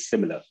courses is very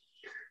similar.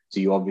 So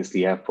you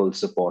obviously have full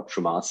support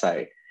from our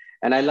side.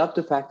 And I love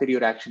the fact that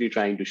you're actually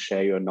trying to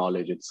share your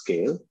knowledge at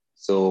scale.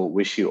 So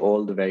wish you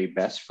all the very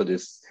best for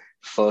this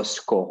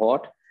first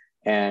cohort.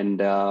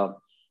 And how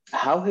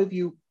have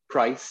you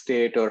priced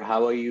it, or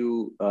how are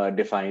you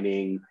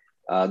defining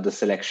the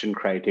selection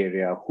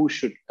criteria? Who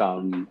should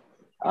come?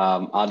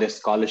 Are there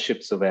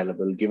scholarships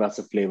available? Give us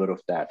a flavor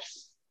of that.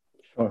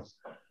 Sure.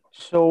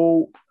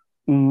 So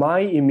my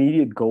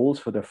immediate goals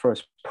for the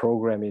first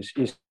program is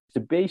to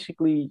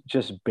basically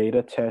just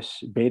beta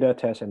test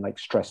and like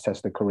stress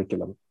test the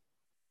curriculum,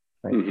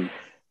 right?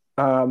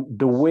 Mm-hmm.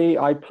 The way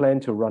I plan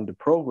to run the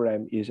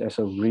program is as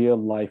a real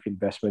life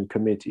investment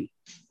committee,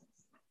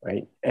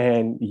 right?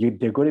 And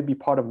they're going to be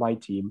part of my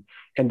team,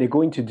 and they're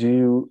going to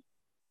do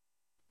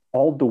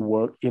all the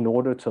work in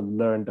order to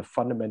learn the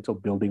fundamental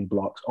building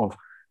blocks of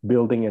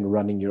building and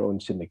running your own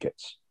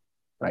syndicates,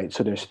 right?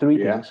 So there's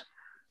three Yeah. things.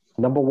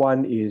 Number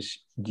one is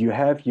you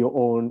have your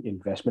own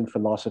investment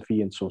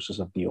philosophy and sources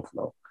of deal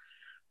flow.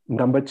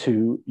 Number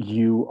two,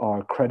 you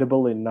are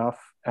credible enough,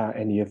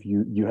 and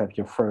you have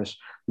your first,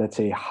 let's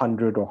say,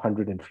 100 or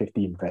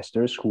 150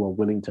 investors who are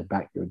willing to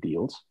back your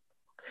deals.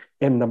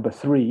 And number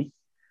three,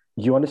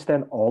 you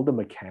understand all the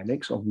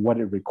mechanics of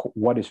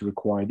what is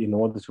required in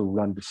order to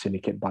run the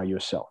syndicate by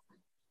yourself.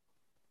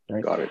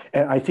 Right? Got it.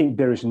 And I think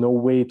there is no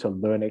way to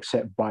learn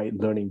except by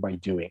learning by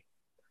doing.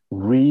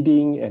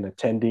 Reading and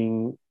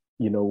attending,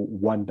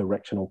 one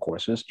directional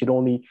courses, it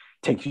only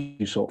takes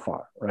you so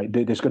far, right?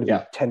 There's going to be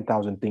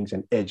 10,000 things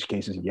and edge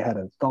cases you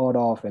hadn't thought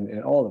of,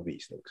 and all of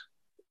these things,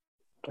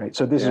 right?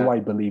 So this is why I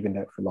believe in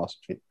that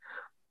philosophy.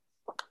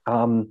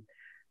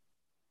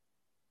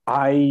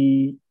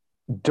 I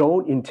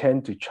don't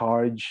intend to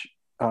charge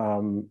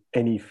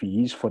any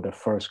fees for the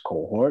first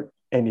cohort.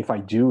 And if I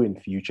do in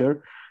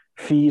future,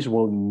 fees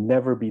will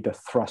never be the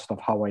thrust of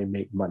how I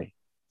make money,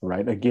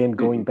 right? Again,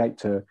 going back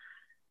to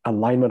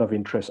alignment of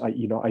interest,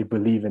 I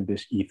believe in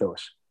this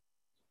ethos,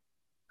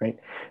 right?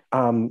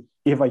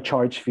 If I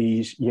charge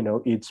fees,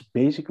 it's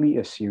basically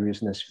a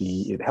seriousness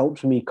fee. It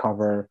helps me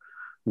cover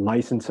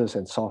licenses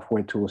and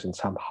software tools and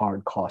some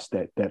hard costs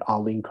that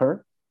I'll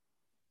incur.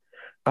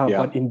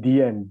 Yeah. But in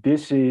the end,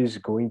 this is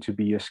going to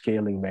be a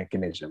scaling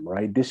mechanism,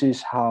 right? This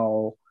is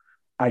how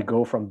I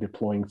go from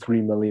deploying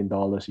 $3 million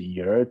a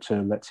year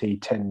to, let's say,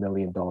 $10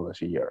 million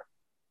a year.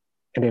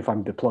 And if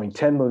I'm deploying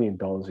 $10 million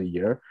a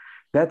year,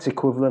 that's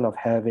equivalent of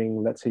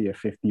having, let's say, a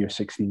 50 or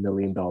 $60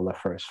 million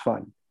first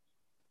fund,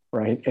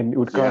 right? And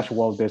Utkarsh,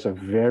 well, there's a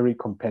very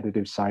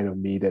competitive side of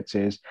me that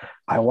says,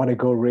 I want to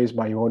go raise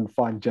my own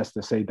fund just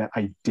to say that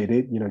I did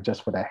it,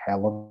 just for the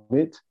hell of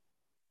it.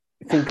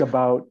 Think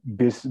about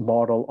this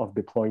model of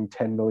deploying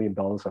 $10 million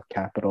of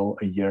capital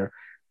a year,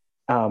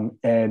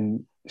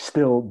 and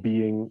still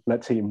being,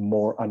 let's say,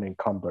 more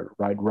unencumbered,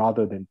 right?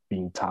 Rather than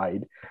being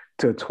tied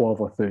to a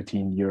 12 or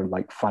 13-year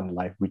like fund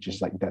life, which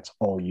is like, that's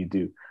all you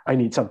do. I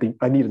need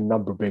a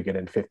number bigger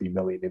than 50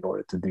 million in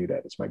order to do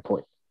that, is my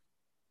point.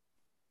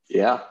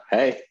 Yeah.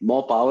 Hey,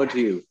 more power to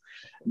you.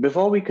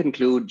 Before we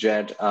conclude,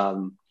 Jed,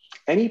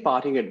 any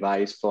parting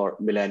advice for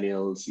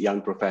millennials,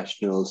 young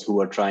professionals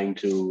who are trying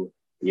to,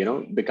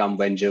 become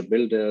venture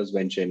builders,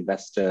 venture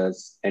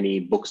investors? Any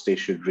books they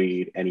should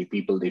read, any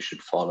people they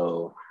should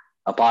follow,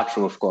 apart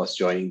from, of course,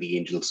 joining the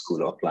Angel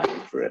School or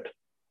applying for it?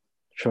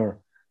 Sure.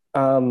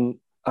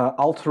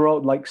 I'll throw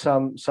out like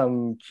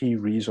some key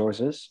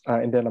resources,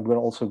 and then I'm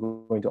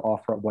going to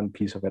offer one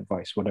piece of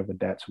advice, whatever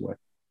that's worth.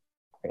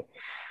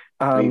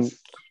 Okay.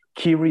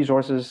 Key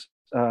resources.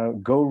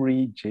 Go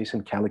read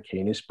Jason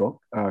Calacanis'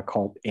 book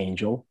called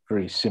Angel,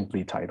 very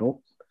simply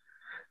titled.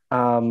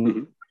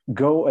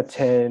 Go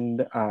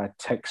attend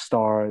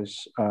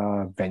Techstars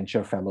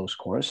Venture Fellows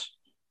course.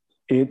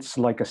 It's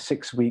like a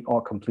 6-week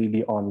or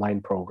completely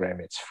online program.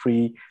 It's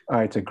free.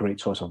 It's a great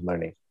source of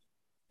learning.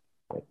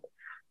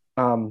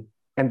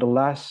 And the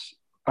last,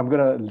 I'm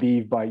gonna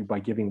leave by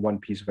giving one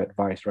piece of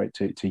advice, right,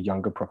 to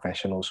younger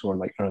professionals who are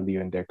like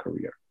earlier in their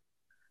career.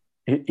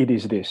 It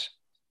is this: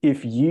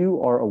 if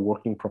you are a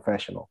working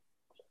professional,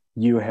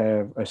 you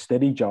have a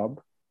steady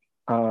job,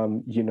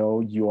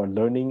 you are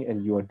learning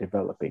and you are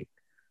developing.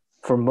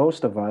 For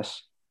most of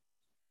us,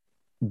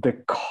 the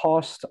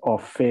cost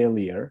of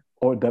failure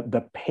or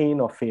the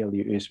pain of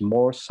failure is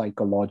more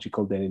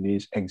psychological than it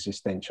is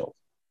existential,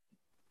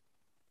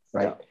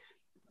 right? Yeah.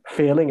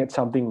 Failing at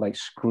something like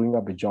screwing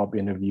up a job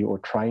interview or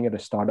trying at a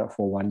startup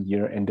for 1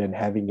 year and then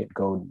having it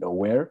go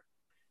nowhere,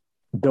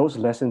 those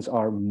lessons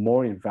are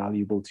more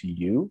invaluable to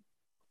you.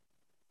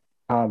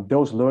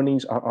 Those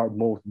learnings are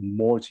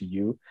more to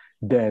you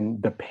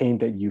than the pain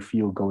that you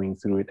feel going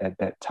through it at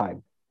that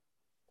time,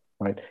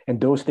 right? And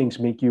those things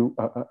make you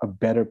a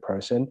better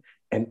person,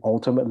 and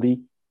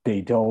ultimately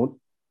they don't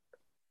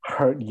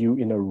hurt you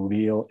in a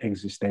real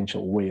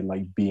existential way,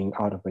 like being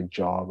out of a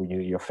job or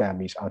your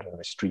family's out on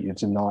the street.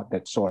 It's not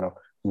that sort of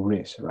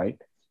risk,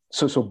 right?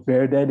 So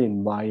bear that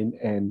in mind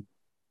and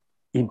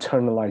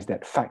internalize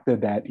that, factor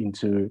that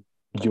into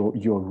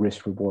your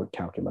risk reward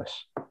calculus.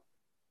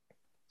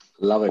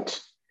 Love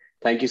it.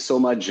 Thank you so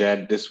much,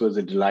 Jed. This was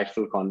a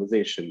delightful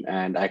conversation,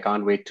 and I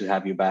can't wait to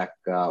have you back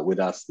with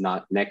us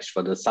next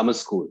for the summer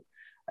school.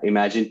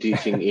 Imagine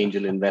teaching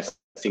angel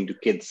investing to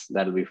kids.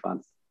 That'll be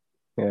fun.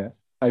 Yeah,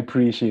 I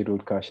appreciate it,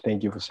 Utkarsh.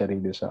 Thank you for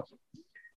setting this up.